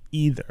is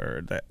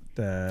either.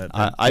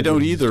 I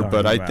don't either,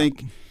 but I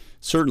think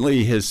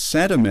certainly his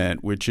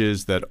sentiment, which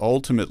is that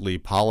ultimately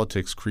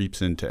politics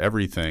creeps into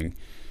everything,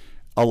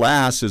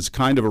 alas, is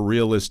kind of a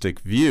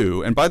realistic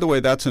view. And by the way,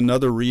 that's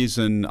another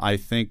reason I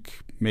think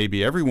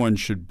maybe everyone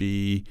should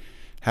be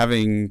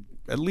having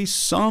at least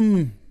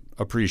some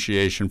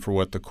appreciation for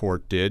what the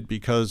court did,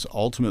 because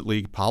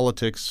ultimately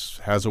politics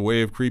has a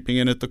way of creeping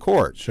in at the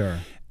court. Sure.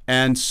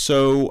 And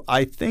so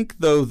I think,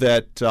 though,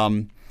 that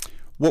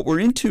what we're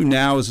into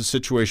now is a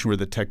situation where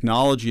the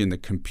technology and the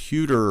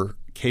computer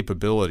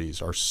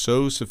capabilities are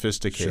so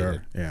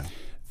sophisticated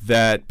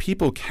that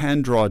people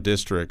can draw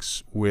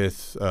districts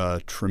with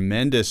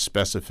tremendous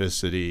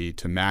specificity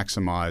to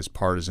maximize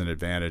partisan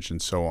advantage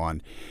and so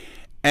on.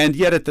 And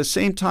yet at the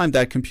same time,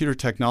 that computer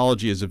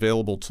technology is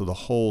available to the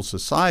whole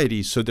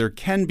society, so there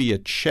can be a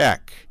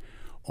check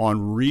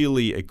on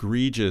really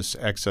egregious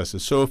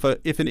excesses. So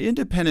if an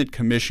independent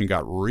commission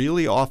got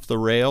really off the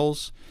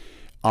rails,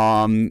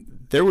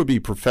 there would be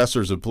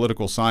professors of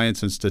political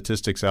science and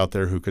statistics out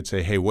there who could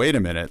say, hey, wait a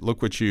minute,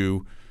 look what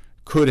you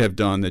could have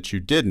done that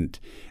you didn't.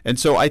 And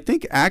so I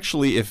think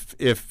actually if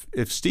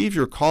Steve,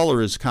 your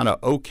caller, is kind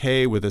of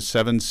okay with a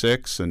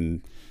 7-6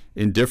 and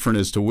indifferent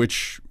as to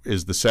which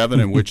is the 7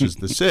 and which is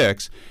the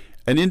 6,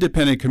 an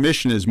independent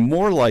commission is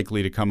more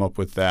likely to come up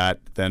with that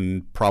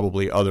than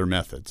probably other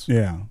methods.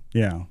 Yeah.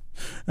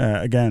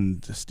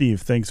 Again,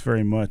 Steve, thanks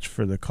very much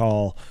for the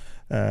call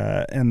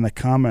and the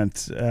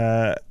comments.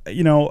 I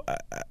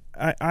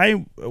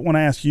want to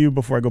ask you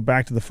before I go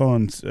back to the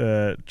phones,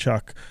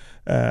 Chuck,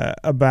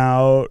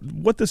 about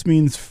what this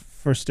means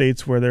for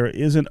states where there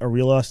isn't a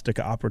realistic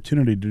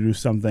opportunity to do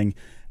something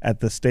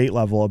at the state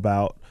level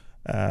about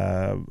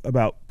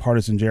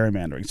partisan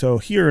gerrymandering. So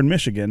here in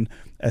Michigan,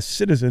 as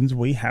citizens,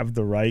 we have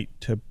the right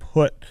to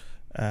put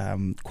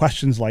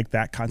questions like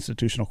that,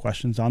 constitutional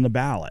questions, on the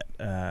ballot.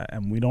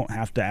 And we don't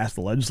have to ask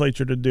the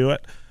legislature to do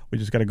it. We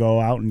just got to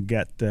go out and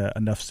get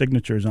enough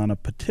signatures on a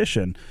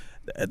petition.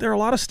 There are a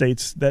lot of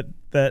states that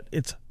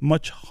it's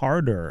much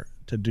harder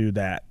to do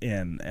that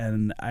in.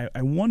 And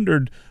I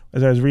wondered,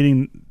 as I was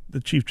reading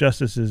the Chief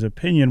Justice's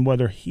opinion,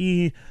 whether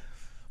he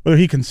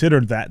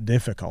considered that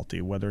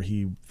difficulty, whether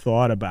he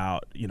thought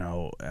about, in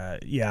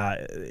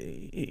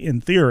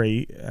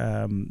theory,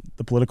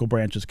 the political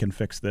branches can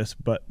fix this,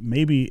 but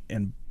maybe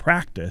in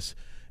practice,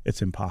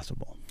 it's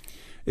impossible.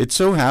 It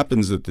so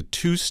happens that the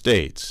two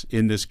states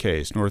in this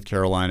case, North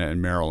Carolina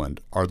and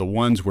Maryland, are the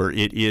ones where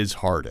it is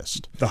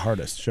hardest. The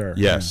hardest, sure.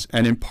 Yes, yeah.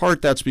 And in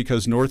part that's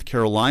because North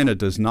Carolina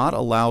does not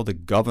allow the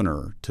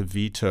governor to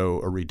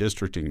veto a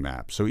redistricting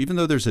map. So even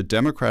though there's a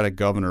Democratic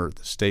governor,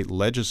 the state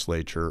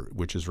legislature,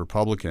 which is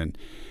Republican,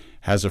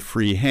 has a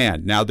free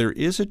hand. Now, there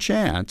is a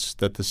chance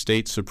that the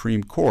state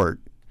Supreme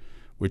Court,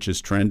 which is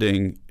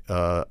trending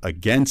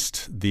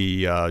against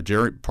the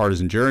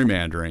partisan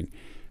gerrymandering,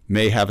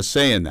 may have a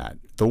say in that.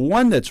 The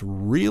one that's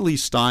really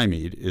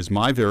stymied is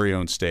my very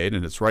own state,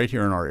 and it's right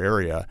here in our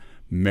area,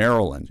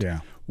 Maryland,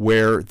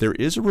 where there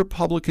is a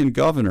Republican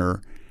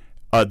governor.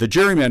 The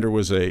gerrymander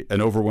was an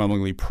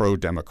overwhelmingly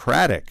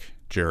pro-democratic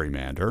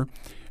gerrymander,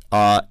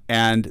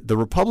 and the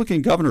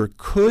Republican governor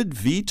could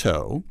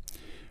veto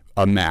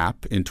a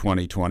map in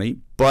 2020,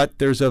 but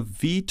there's a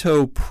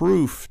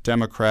veto-proof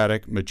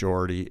Democratic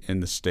majority in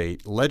the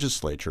state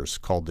legislature. It's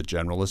called the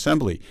General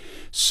Assembly.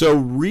 So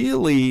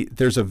really,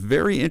 there's a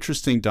very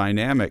interesting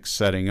dynamic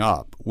setting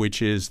up,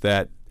 which is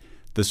that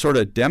the sort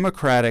of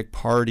Democratic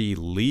Party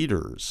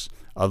leaders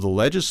of the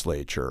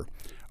legislature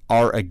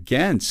are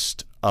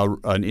against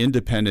an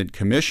independent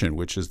commission,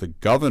 which is the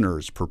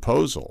governor's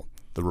proposal,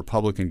 the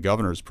Republican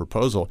governor's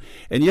proposal.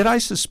 And yet I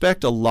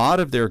suspect a lot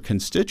of their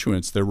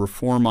constituents, their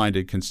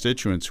reform-minded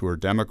constituents who are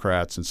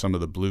Democrats in some of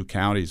the blue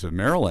counties of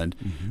Maryland,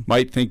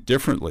 might think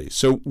differently.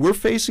 So we're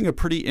facing a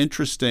pretty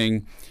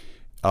interesting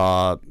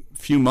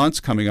few months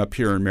coming up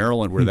here in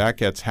Maryland where that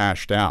gets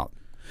hashed out.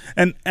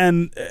 And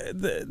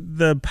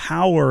the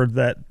power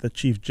that the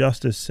Chief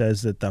Justice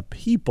says that the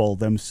people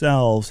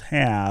themselves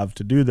have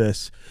to do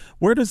this,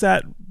 where does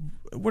that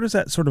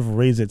sort of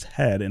raise its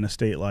head in a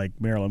state like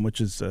Maryland, which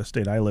is a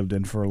state I lived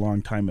in for a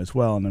long time as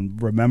well, and then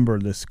remember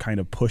this kind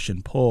of push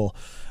and pull,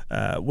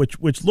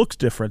 which looks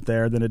different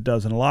there than it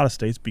does in a lot of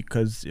states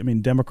because,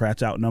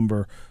 Democrats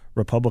outnumber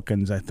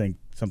Republicans, I think,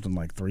 something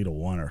like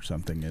 3-1 or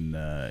something in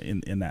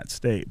that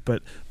state.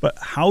 But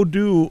how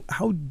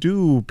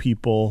do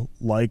people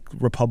like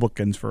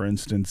Republicans, for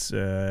instance,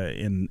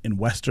 in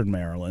Western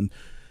Maryland,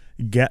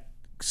 get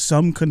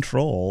some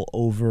control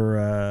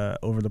over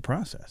the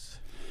process?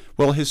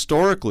 Well,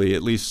 historically,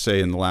 at least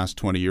say in the last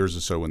 20 years or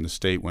so when the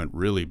state went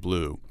really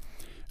blue,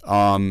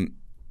 the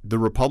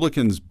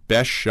Republicans'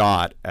 best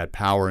shot at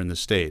power in the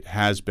state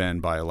has been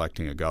by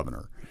electing a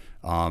governor.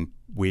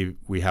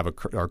 We have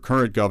our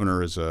current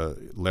governor is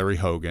Larry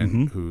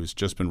Hogan, who's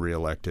just been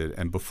reelected.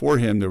 And before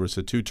him, there was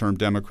a two-term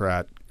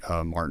Democrat,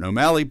 Martin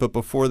O'Malley. But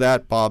before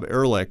that, Bob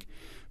Ehrlich,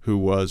 who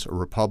was a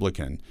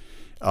Republican.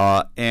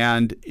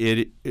 And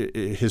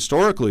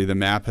historically, the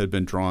map had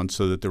been drawn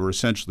so that there were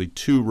essentially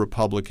 2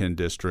 Republican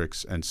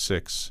districts and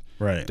 6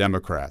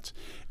 Democrats.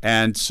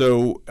 And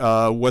so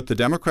what the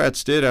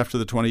Democrats did after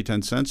the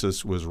 2010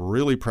 census was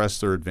really press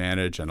their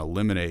advantage and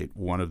eliminate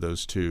one of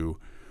those 2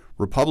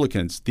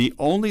 Republicans. The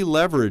only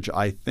leverage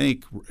I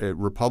think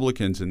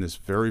Republicans in this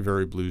very,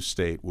 very blue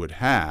state would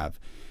have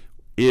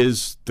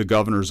is the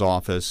governor's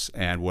office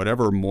and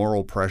whatever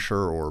moral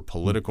pressure or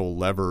political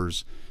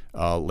levers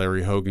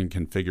Larry Hogan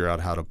can figure out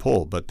how to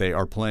pull. But they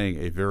are playing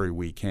a very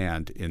weak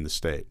hand in the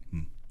state.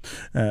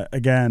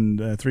 Again,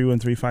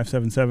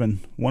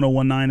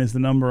 313-577-1019 is the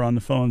number on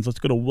the phones. Let's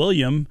go to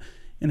William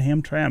in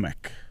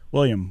Hamtramck.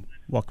 William,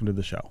 welcome to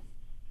the show.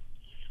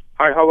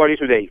 Hi, how are you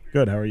today?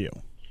 Good, how are you?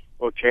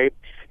 Okay.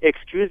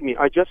 Excuse me,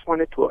 I just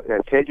wanted to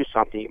tell you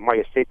something.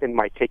 My statement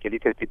might take a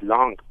little bit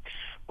long.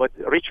 But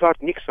Richard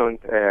Nixon,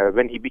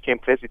 when he became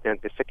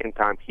president the second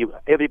time,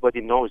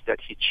 everybody knows that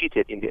he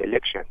cheated in the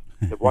election,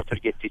 the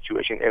Watergate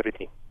situation,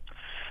 everything.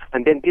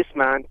 And then this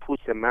man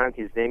puts a man,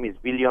 his name is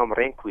William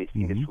Rehnquist,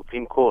 in the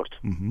Supreme Court.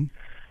 And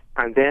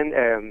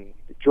then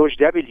George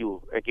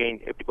W., again,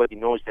 everybody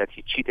knows that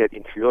he cheated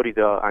in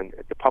Florida, and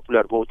the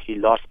popular vote, he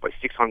lost by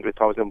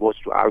 600,000 votes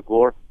to Al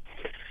Gore.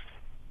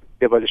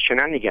 There was a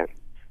shenanigan.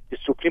 The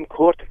Supreme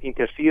Court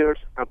interferes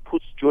and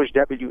puts George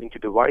W. into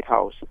the White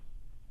House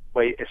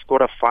by a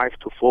score of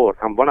 5-4,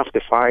 and one of the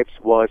 5s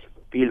was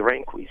Bill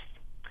Rehnquist.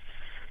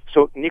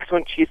 So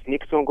Nixon cheats,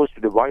 Nixon goes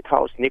to the White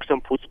House, Nixon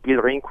puts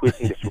Bill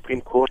Rehnquist in the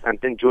Supreme Court, and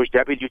then George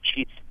W.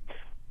 cheats.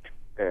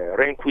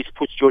 Rehnquist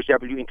puts George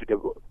W. into the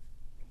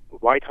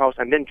White House,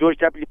 and then George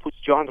W. puts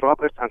John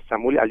Roberts and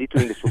Samuel Alito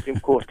in the Supreme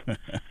Court.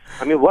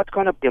 I mean, what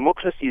kind of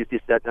democracy is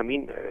this? That the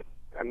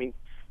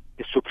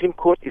Supreme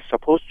Court is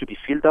supposed to be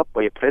filled up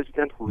by a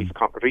president who is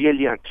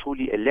really and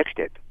truly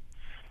elected.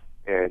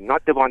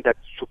 Not the one that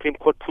Supreme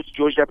Court puts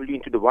George W.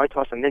 into the White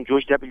House, and then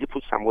George W.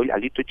 puts Samuel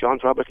Alito, John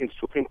Roberts in the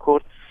Supreme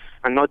Court,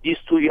 and now these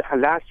 2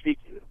 last week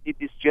did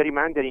this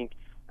gerrymandering,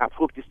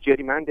 approved this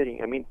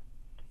gerrymandering. I mean,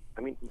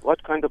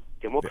 what kind of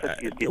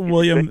democracy is this?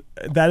 William,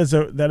 that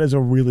is a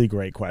really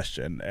great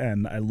question,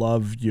 and I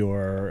love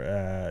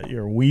your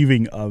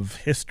weaving of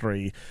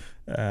history,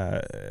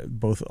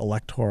 both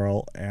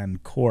electoral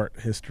and court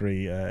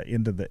history,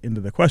 into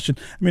the question.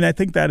 I mean, I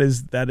think that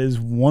is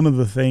one of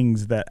the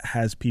things that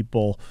has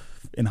people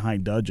in high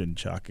dudgeon,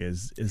 Chuck,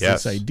 is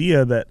this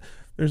idea that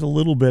there's a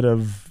little bit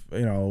of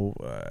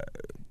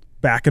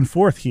back and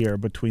forth here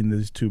between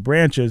these 2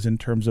 branches in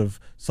terms of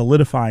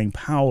solidifying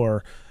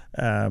power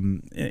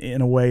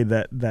in a way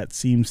that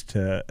seems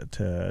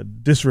to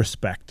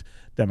disrespect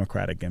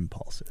democratic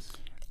impulses.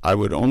 I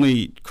would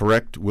only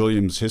correct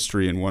William's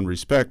history in one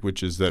respect,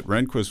 which is that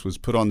Rehnquist was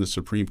put on the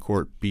Supreme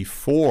Court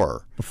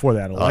before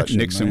that election,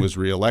 Nixon was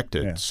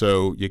reelected. Yeah.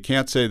 So you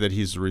can't say that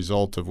he's the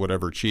result of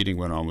whatever cheating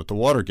went on with the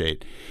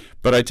Watergate.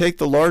 But I take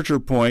the larger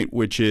point,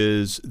 which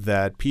is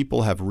that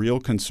people have real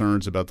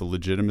concerns about the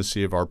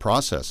legitimacy of our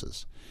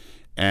processes.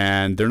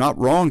 And they're not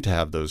wrong to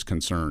have those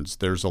concerns.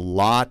 There's a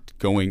lot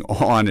going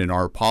on in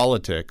our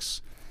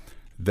politics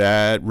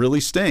that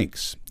really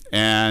stinks.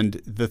 And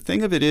the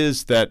thing of it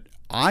is that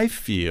I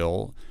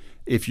feel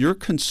if you're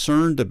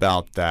concerned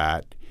about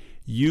that,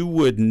 you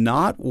would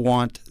not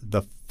want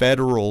the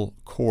federal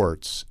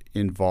courts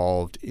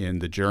involved in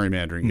the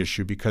gerrymandering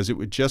issue, because it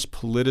would just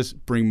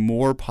bring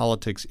more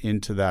politics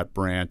into that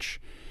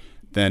branch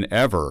than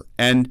ever.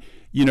 And,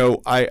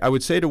 I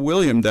would say to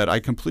William that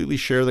I completely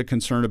share the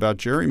concern about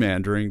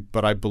gerrymandering,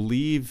 but I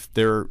believe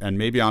and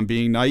maybe I'm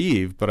being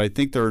naive, but I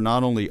think there are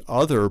not only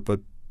other but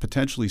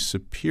potentially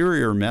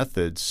superior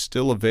methods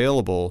still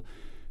available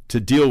to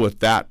deal with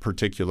that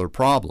particular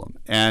problem.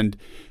 And,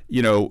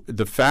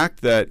 the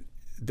fact that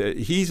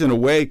he's in a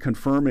way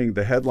confirming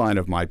the headline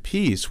of my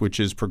piece, which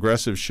is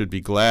progressives should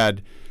be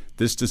glad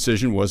this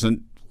decision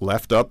wasn't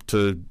left up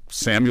to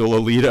Samuel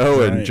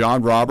Alito and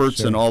John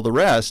Roberts and all the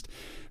rest,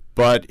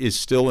 but is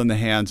still in the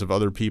hands of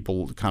other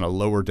people kind of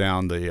lower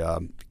down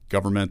the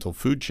governmental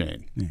food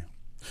chain. Yeah.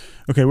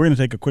 Okay, we're going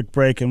to take a quick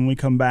break, and when we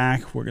come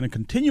back, we're going to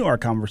continue our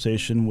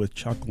conversation with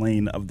Chuck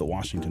Lane of the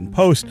Washington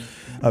Post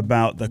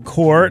about the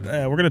court.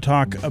 We're going to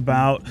talk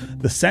about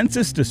the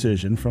census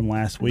decision from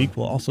last week.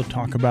 We'll also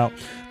talk about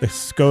the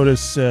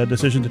SCOTUS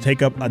decision to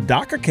take up a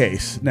DACA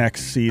case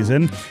next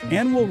season,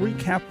 and we'll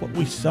recap what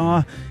we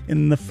saw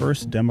in the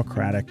first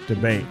Democratic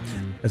debate.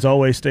 As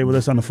always, stay with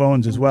us on the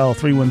phones as well.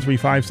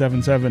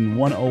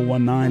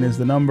 313-577-1019 is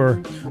the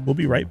number. We'll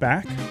be right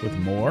back with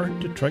more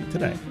Detroit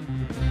Today.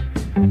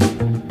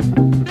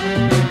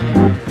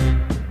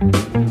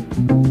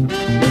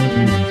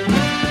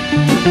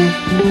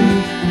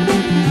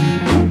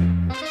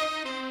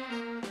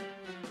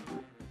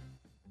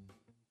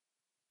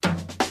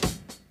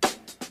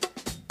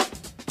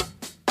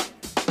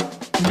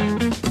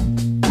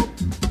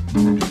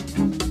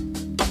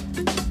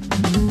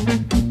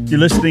 You're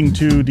listening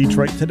to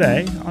Detroit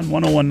Today on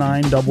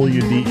 1019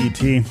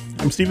 WDET.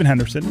 I'm Stephen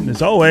Henderson, and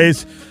as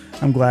always,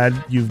 I'm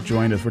glad you've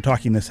joined us. We're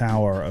talking this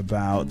hour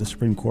about the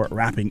Supreme Court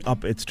wrapping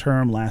up its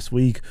term last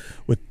week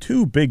with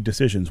two big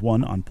decisions,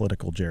 one on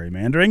political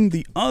gerrymandering,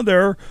 the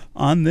other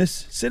on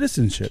this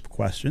citizenship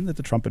question that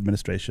the Trump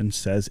administration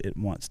says it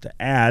wants to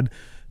add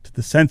to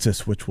the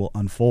census, which will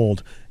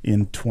unfold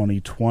in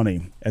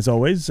 2020. As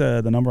always,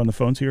 the number on the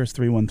phones here is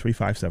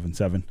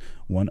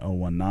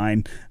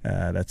 313-577-1019.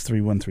 That's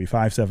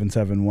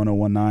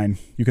 313-577-1019.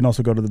 You can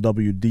also go to the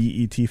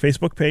WDET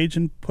Facebook page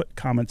and put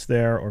comments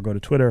there, or go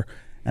to Twitter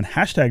and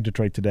hashtag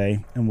Detroit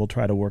Today, and we'll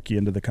try to work you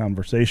into the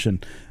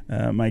conversation.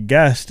 My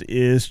guest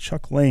is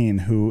Chuck Lane,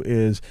 who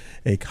is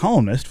a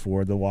columnist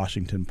for the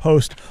Washington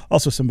Post,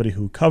 also somebody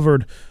who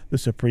covered the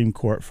Supreme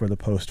Court for the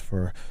Post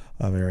for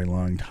a very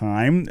long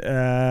time.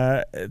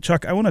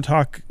 Chuck, I want to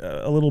talk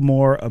a little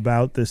more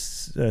about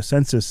this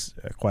census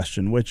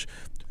question, which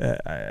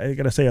I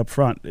got to say up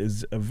front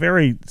is a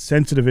very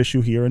sensitive issue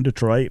here in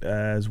Detroit,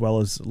 as well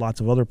as lots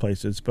of other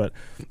places. But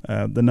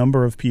the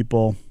number of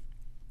people,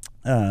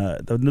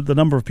 the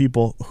number of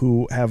people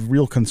who have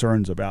real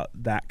concerns about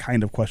that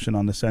kind of question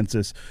on the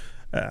census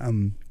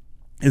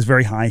is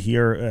very high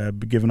here,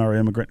 given our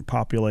immigrant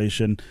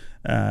population.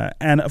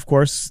 And, of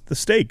course, the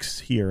stakes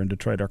here in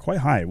Detroit are quite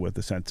high with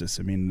the census.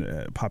 I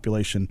mean,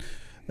 population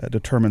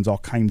determines all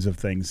kinds of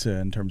things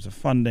in terms of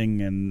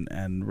funding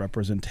and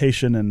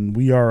representation, and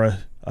we are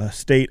a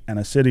state and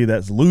a city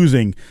that's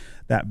losing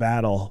that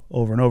battle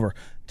over and over.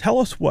 Tell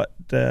us what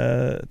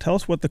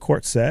the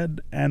court said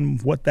and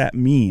what that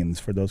means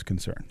for those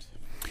concerns.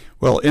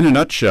 Well, in a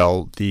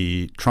nutshell,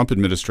 the Trump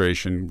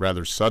administration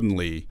rather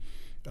suddenly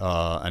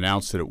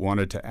announced that it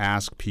wanted to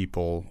ask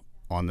people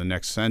on the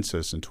next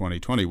census in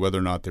 2020 whether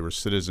or not they were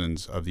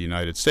citizens of the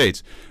United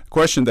States, a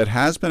question that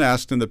has been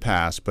asked in the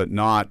past but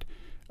not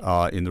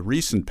in the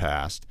recent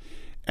past.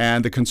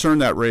 And the concern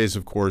that raised,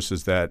 of course,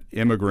 is that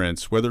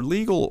immigrants, whether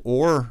legal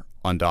or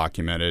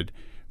undocumented,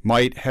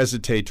 might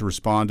hesitate to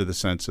respond to the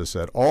census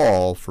at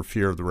all for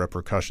fear of the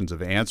repercussions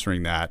of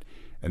answering that,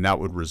 and that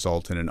would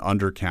result in an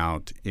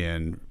undercount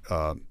in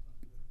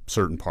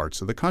certain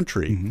parts of the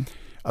country. Mm-hmm.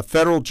 A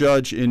federal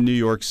judge in New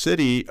York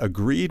City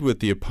agreed with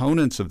the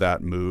opponents of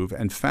that move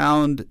and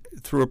found,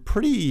 through a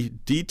pretty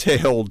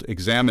detailed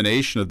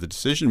examination of the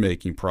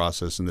decision-making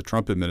process in the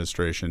Trump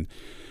administration,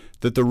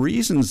 that the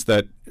reasons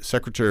that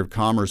Secretary of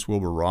Commerce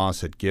Wilbur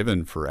Ross had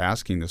given for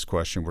asking this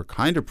question were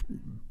kind of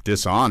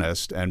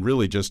dishonest and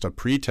really just a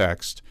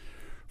pretext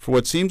for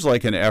what seems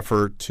like an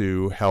effort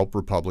to help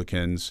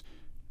Republicans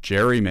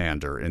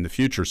gerrymander in the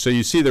future. So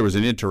you see there was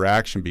an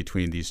interaction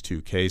between these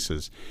two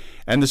cases.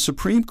 And the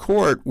Supreme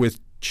Court, with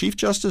Chief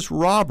Justice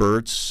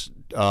Roberts,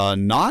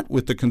 not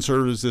with the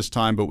conservatives this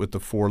time, but with the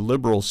four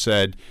liberals,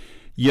 said,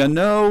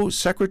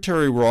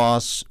 Secretary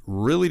Ross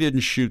really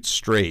didn't shoot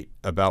straight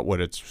about what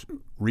its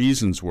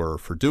reasons were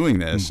for doing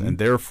this, and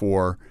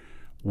therefore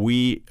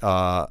we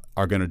are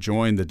going to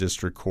join the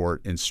district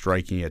court in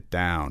striking it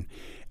down.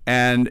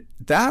 And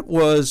that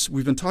was,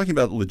 we've been talking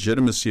about the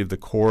legitimacy of the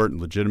court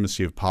and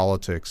legitimacy of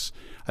politics.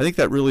 I think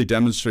that really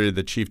demonstrated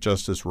that Chief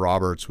Justice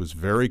Roberts was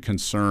very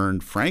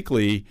concerned,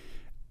 frankly,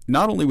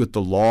 not only with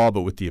the law,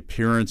 but with the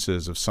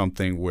appearances of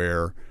something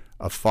where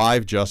a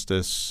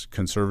 5-justice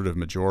conservative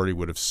majority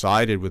would have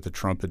sided with the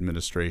Trump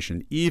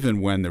administration,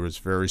 even when there was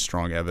very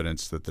strong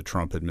evidence that the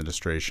Trump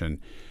administration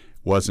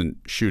wasn't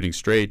shooting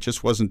straight,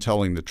 just wasn't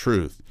telling the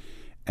truth.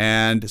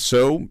 And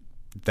so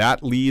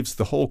that leaves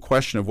the whole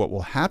question of what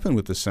will happen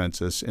with the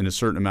census in a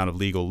certain amount of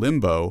legal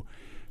limbo,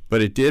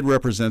 but it did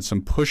represent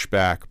some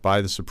pushback by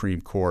the Supreme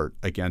Court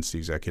against the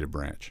executive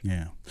branch.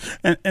 Yeah.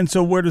 And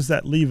so where does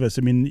that leave us?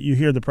 I mean, you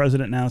hear the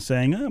president now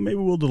saying, maybe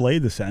we'll delay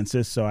the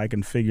census so I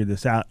can figure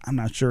this out. I'm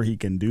not sure he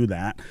can do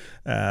that.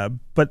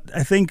 But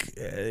I think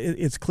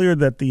it's clear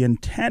that the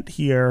intent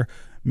here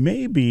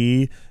may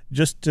be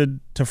just to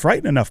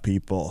frighten enough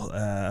people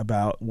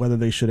about whether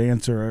they should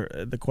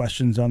answer the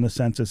questions on the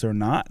census or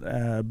not,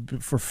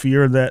 for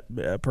fear that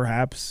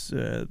perhaps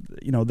their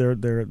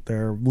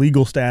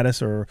legal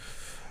status or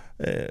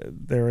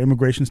their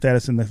immigration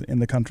status in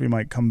the country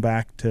might come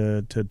back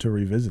to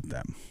revisit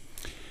them.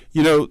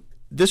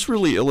 This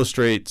really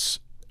illustrates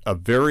a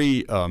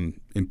very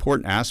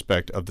important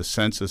aspect of the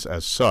census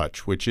as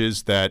such, which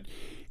is that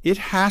it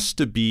has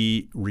to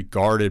be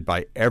regarded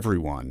by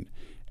everyone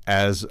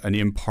as an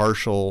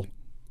impartial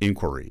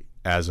inquiry,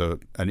 as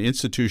an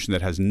institution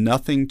that has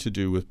nothing to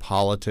do with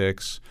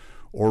politics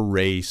or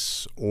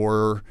race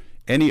or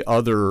any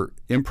other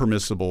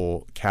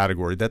impermissible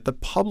category that the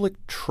public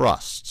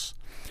trusts.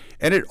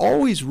 And it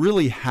always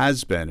really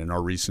has been in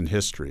our recent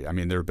history. I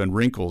mean, there have been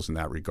wrinkles in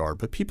that regard,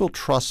 but people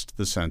trust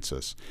the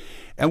census.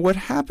 And what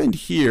happened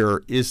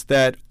here is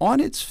that on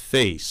its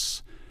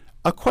face,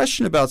 a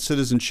question about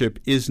citizenship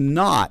is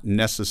not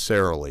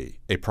necessarily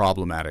a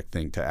problematic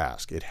thing to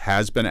ask. It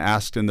has been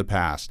asked in the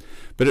past,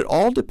 but it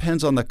all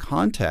depends on the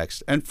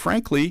context and,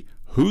 frankly,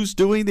 who's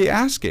doing the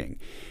asking.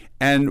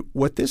 And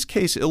what this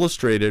case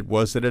illustrated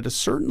was that at a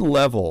certain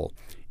level,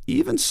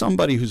 even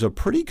somebody who's a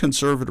pretty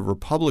conservative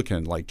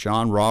Republican like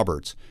John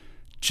Roberts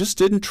just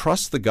didn't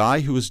trust the guy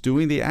who was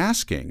doing the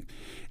asking.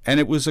 And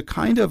it was a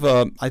kind of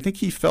I think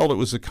he felt it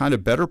was a kind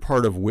of better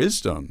part of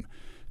wisdom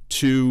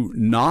to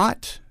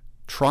not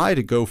try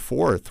to go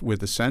forth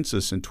with the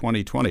census in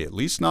 2020, at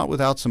least not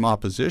without some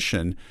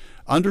opposition,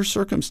 under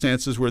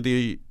circumstances where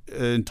the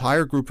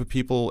entire group of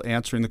people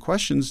answering the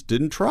questions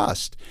didn't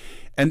trust.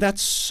 And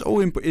that's so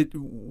important.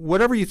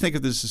 Whatever you think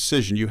of this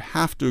decision, you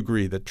have to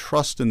agree that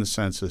trust in the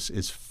census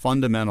is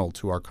fundamental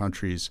to our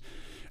country's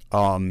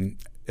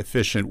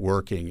efficient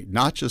working,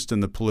 not just in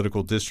the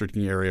political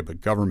districting area,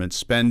 but government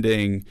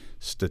spending,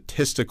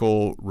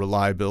 statistical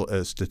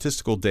reliability,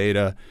 statistical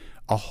data,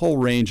 a whole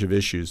range of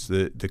issues.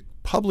 The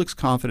public's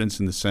confidence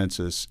in the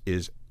census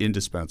is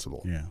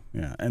indispensable.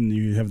 Yeah. And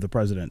you have the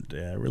president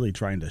really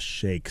trying to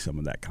shake some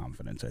of that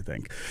confidence, I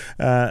think.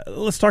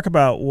 Let's talk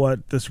about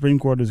what the Supreme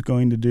Court is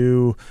going to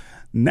do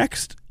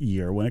next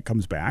year when it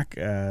comes back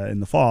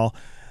in the fall.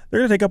 They're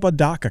going to take up a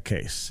DACA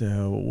case.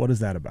 What is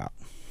that about?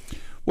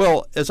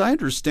 Well, as I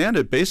understand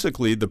it,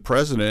 basically the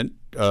president,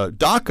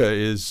 DACA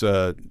is,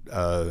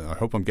 I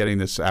hope I'm getting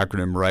this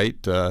acronym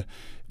right,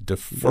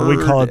 deferred. Well,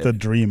 we call it the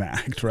DREAM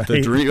Act, right?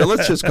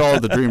 Let's just call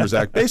it the Dreamers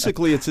Act.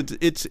 Basically,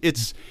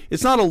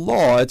 it's not a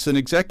law. It's an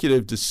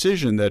executive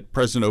decision that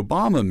President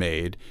Obama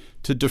made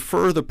to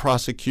defer the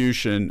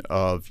prosecution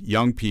of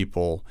young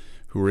people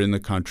who were in the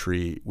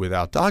country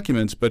without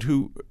documents, but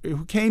who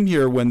came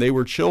here when they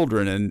were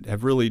children and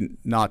have really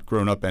not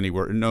grown up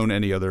anywhere, known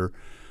any other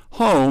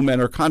home,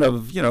 and are kind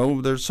of,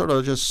 they're sort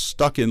of just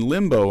stuck in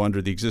limbo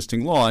under the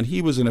existing law. And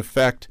he was, in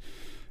effect,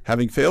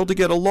 having failed to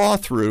get a law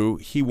through,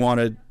 he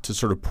wanted to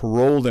sort of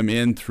parole them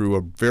in through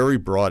a very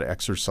broad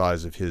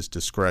exercise of his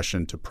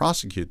discretion to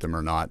prosecute them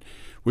or not,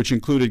 which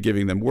included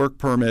giving them work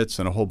permits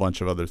and a whole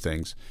bunch of other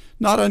things.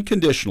 Not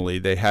unconditionally.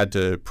 They had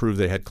to prove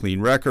they had clean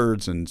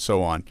records and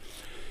so on.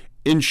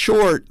 In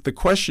short, the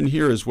question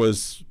here is,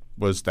 was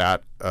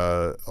that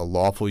a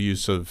lawful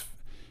use of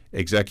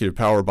executive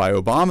power by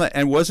Obama,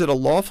 and was it a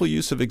lawful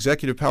use of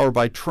executive power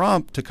by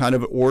Trump to kind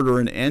of order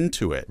an end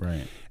to it?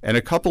 Right. And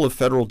a couple of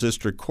federal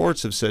district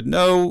courts have said,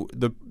 no,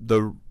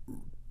 the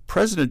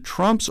President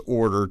Trump's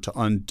order to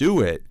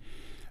undo it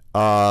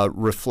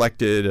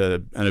reflected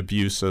an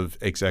abuse of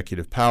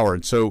executive power.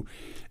 And so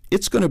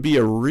it's going to be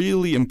a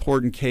really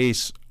important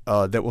case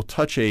that will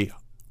touch a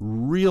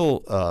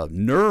real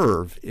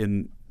nerve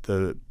in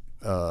the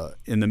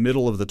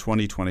middle of the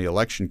 2020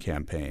 election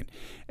campaign.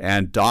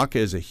 And DACA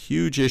is a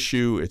huge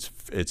issue.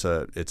 It's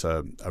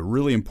a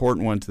really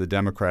important one to the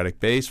Democratic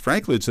base.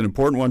 Frankly, it's an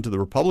important one to the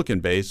Republican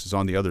base, is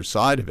on the other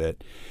side of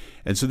it.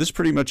 And so this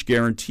pretty much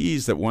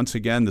guarantees that once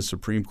again the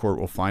Supreme Court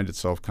will find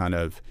itself kind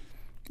of,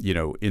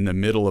 in the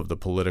middle of the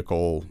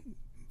political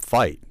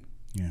fight.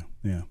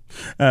 Yeah.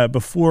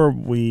 Before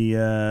we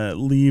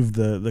leave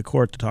the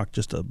court to talk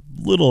just a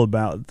little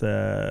about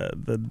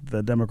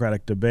the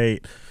Democratic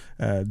debate,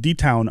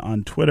 D-Town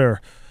on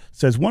Twitter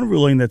says one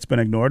ruling that's been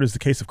ignored is the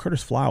case of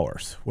Curtis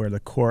Flowers, where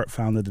the court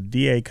found that the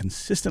DA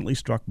consistently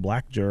struck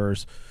black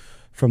jurors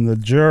from the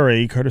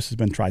jury. Curtis has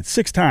been tried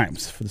 6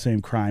 times for the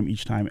same crime,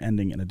 each time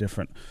ending in a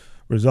different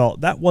result.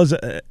 That was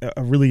a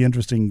really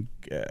interesting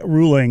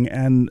ruling,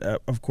 and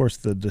of course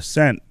the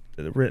dissent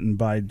written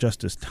by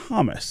Justice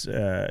Thomas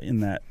in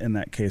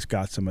that case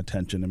got some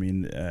attention. I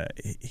mean,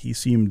 he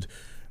seemed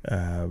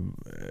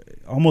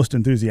almost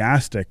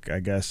enthusiastic, I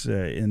guess,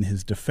 in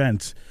his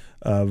defense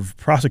of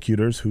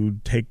prosecutors who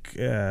take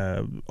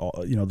their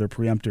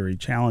preemptory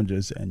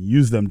challenges and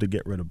use them to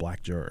get rid of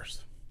black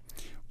jurors.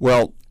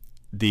 Well,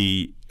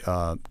 the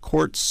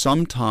court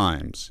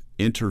sometimes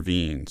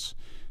intervenes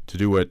to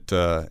do what,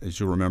 as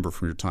you'll remember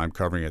from your time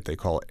covering it, they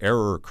call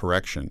error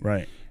correction.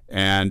 Right.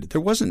 And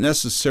there wasn't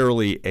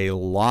necessarily a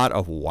lot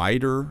of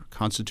wider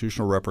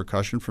constitutional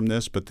repercussion from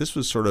this, but this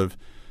was sort of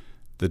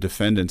the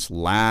defendant's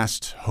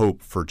last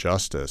hope for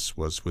justice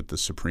was with the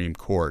Supreme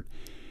Court.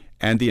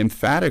 And the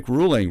emphatic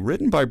ruling,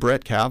 written by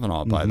Brett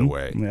Kavanaugh, by the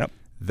way,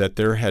 that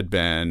there had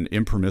been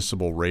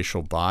impermissible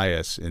racial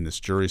bias in this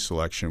jury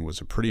selection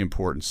was a pretty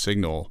important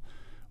signal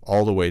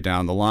all the way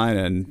down the line.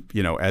 And,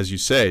 as you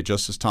say,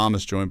 Justice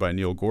Thomas, joined by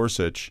Neil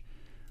Gorsuch,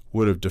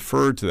 would have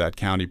deferred to that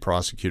county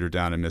prosecutor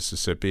down in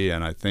Mississippi.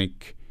 And I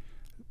think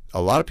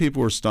a lot of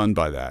people were stunned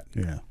by that.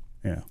 Yeah.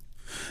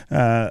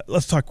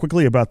 Let's talk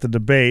quickly about the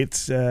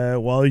debates.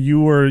 While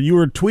you were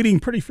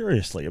tweeting pretty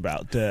furiously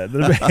about the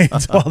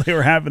debates while they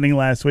were happening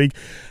last week,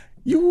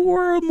 you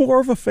were more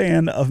of a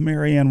fan of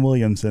Marianne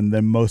Williamson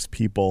than most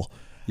people.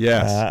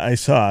 Yes, I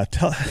saw.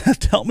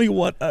 Tell me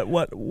what it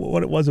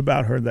was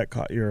about her that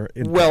caught your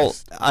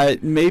interest. Well,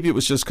 maybe it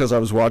was just because I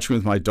was watching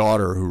with my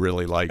daughter, who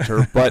really liked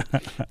her. But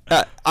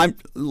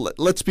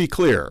let's be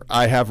clear.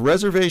 I have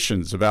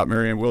reservations about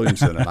Marianne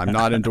Williamson, and I'm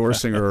not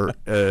endorsing her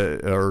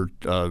or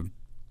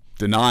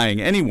denying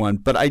anyone.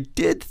 But I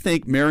did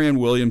think Marianne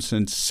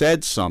Williamson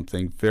said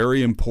something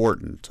very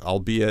important,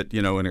 albeit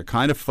in a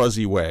kind of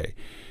fuzzy way,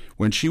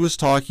 when she was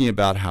talking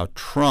about how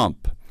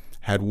Trump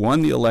had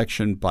won the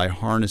election by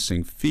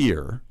harnessing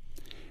fear,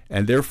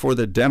 and therefore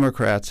the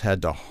Democrats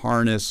had to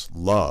harness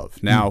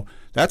love. Now,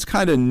 that's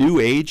kind of new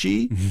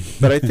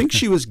agey, but I think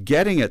she was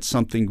getting at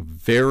something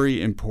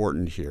very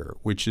important here,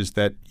 which is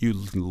that you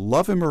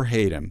love him or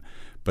hate him,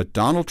 but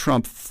Donald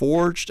Trump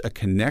forged a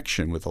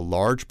connection with a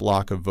large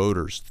block of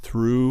voters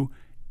through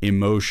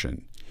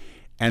emotion.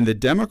 And the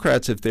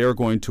Democrats, if they are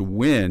going to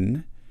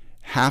win,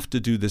 have to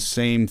do the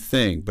same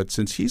thing. But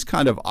since he's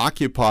kind of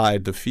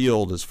occupied the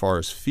field as far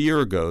as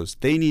fear goes,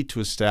 they need to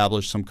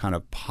establish some kind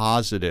of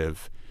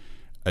positive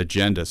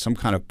agenda, some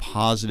kind of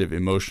positive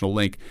emotional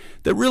link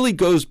that really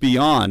goes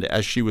beyond,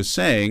 as she was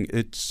saying,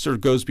 it sort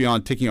of goes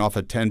beyond ticking off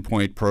a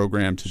 10-point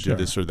program to do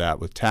this or that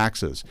with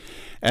taxes.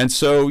 And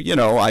so,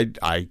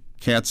 I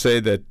can't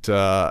say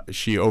that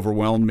she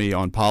overwhelmed me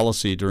on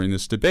policy during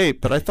this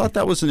debate, but I thought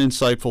that was an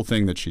insightful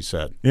thing that she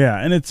said. Yeah,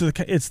 and it's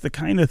the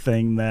kind of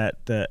thing that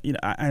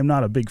I'm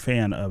not a big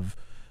fan of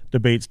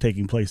debates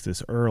taking place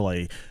this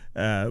early,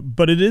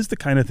 but it is the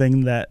kind of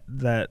thing that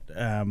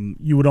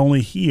you would only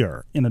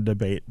hear in a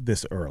debate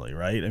this early,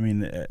 right? I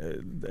mean,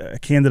 a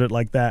candidate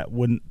like that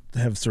wouldn't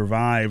have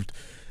survived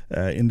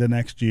into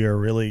next year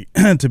really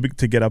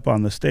to get up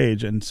on the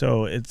stage, and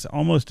so it's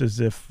almost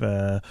as if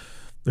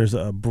there's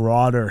a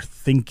broader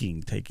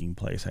thinking taking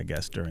place, I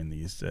guess, during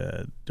these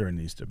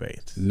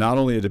debates. Not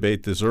only a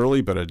debate this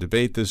early, but a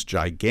debate this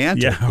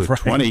gigantic with right.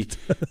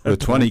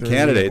 20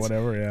 candidates.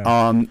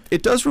 Whatever,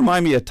 it does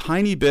remind me a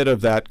tiny bit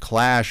of that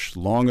clash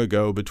long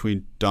ago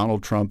between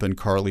Donald Trump and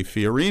Carly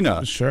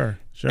Fiorina. Sure.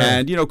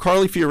 And,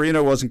 Carly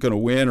Fiorina wasn't going to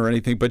win or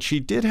anything, but she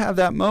did have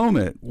that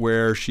moment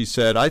where she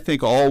said, I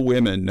think all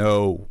women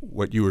know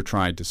what you were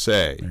trying to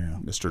say,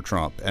 Mr.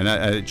 Trump.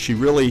 And she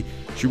really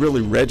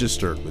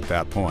registered with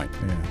that point.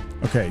 Yeah.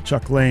 Okay,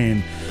 Chuck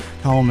Lane,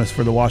 columnist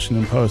for the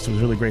Washington Post. It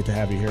was really great to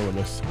have you here with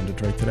us on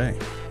Detroit Today.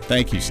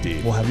 Thank you,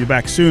 Steve. We'll have you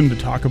back soon to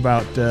talk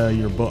about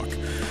your book.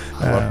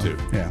 I'd love to.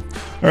 Yeah.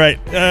 All right.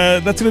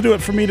 That's going to do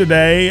it for me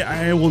today.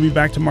 I will be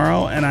back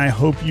tomorrow, and I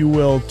hope you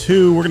will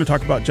too. We're going to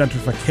talk about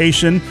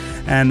gentrification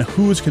and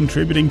who's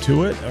contributing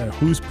to it,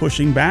 who's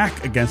pushing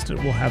back against it.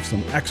 We'll have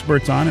some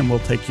experts on, and we'll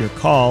take your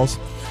calls.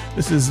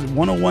 This is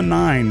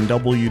 1019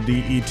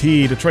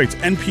 WDET, Detroit's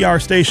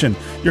NPR station,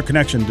 your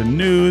connection to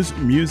news,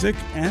 music,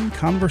 and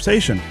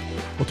conversation.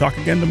 We'll talk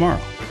again tomorrow.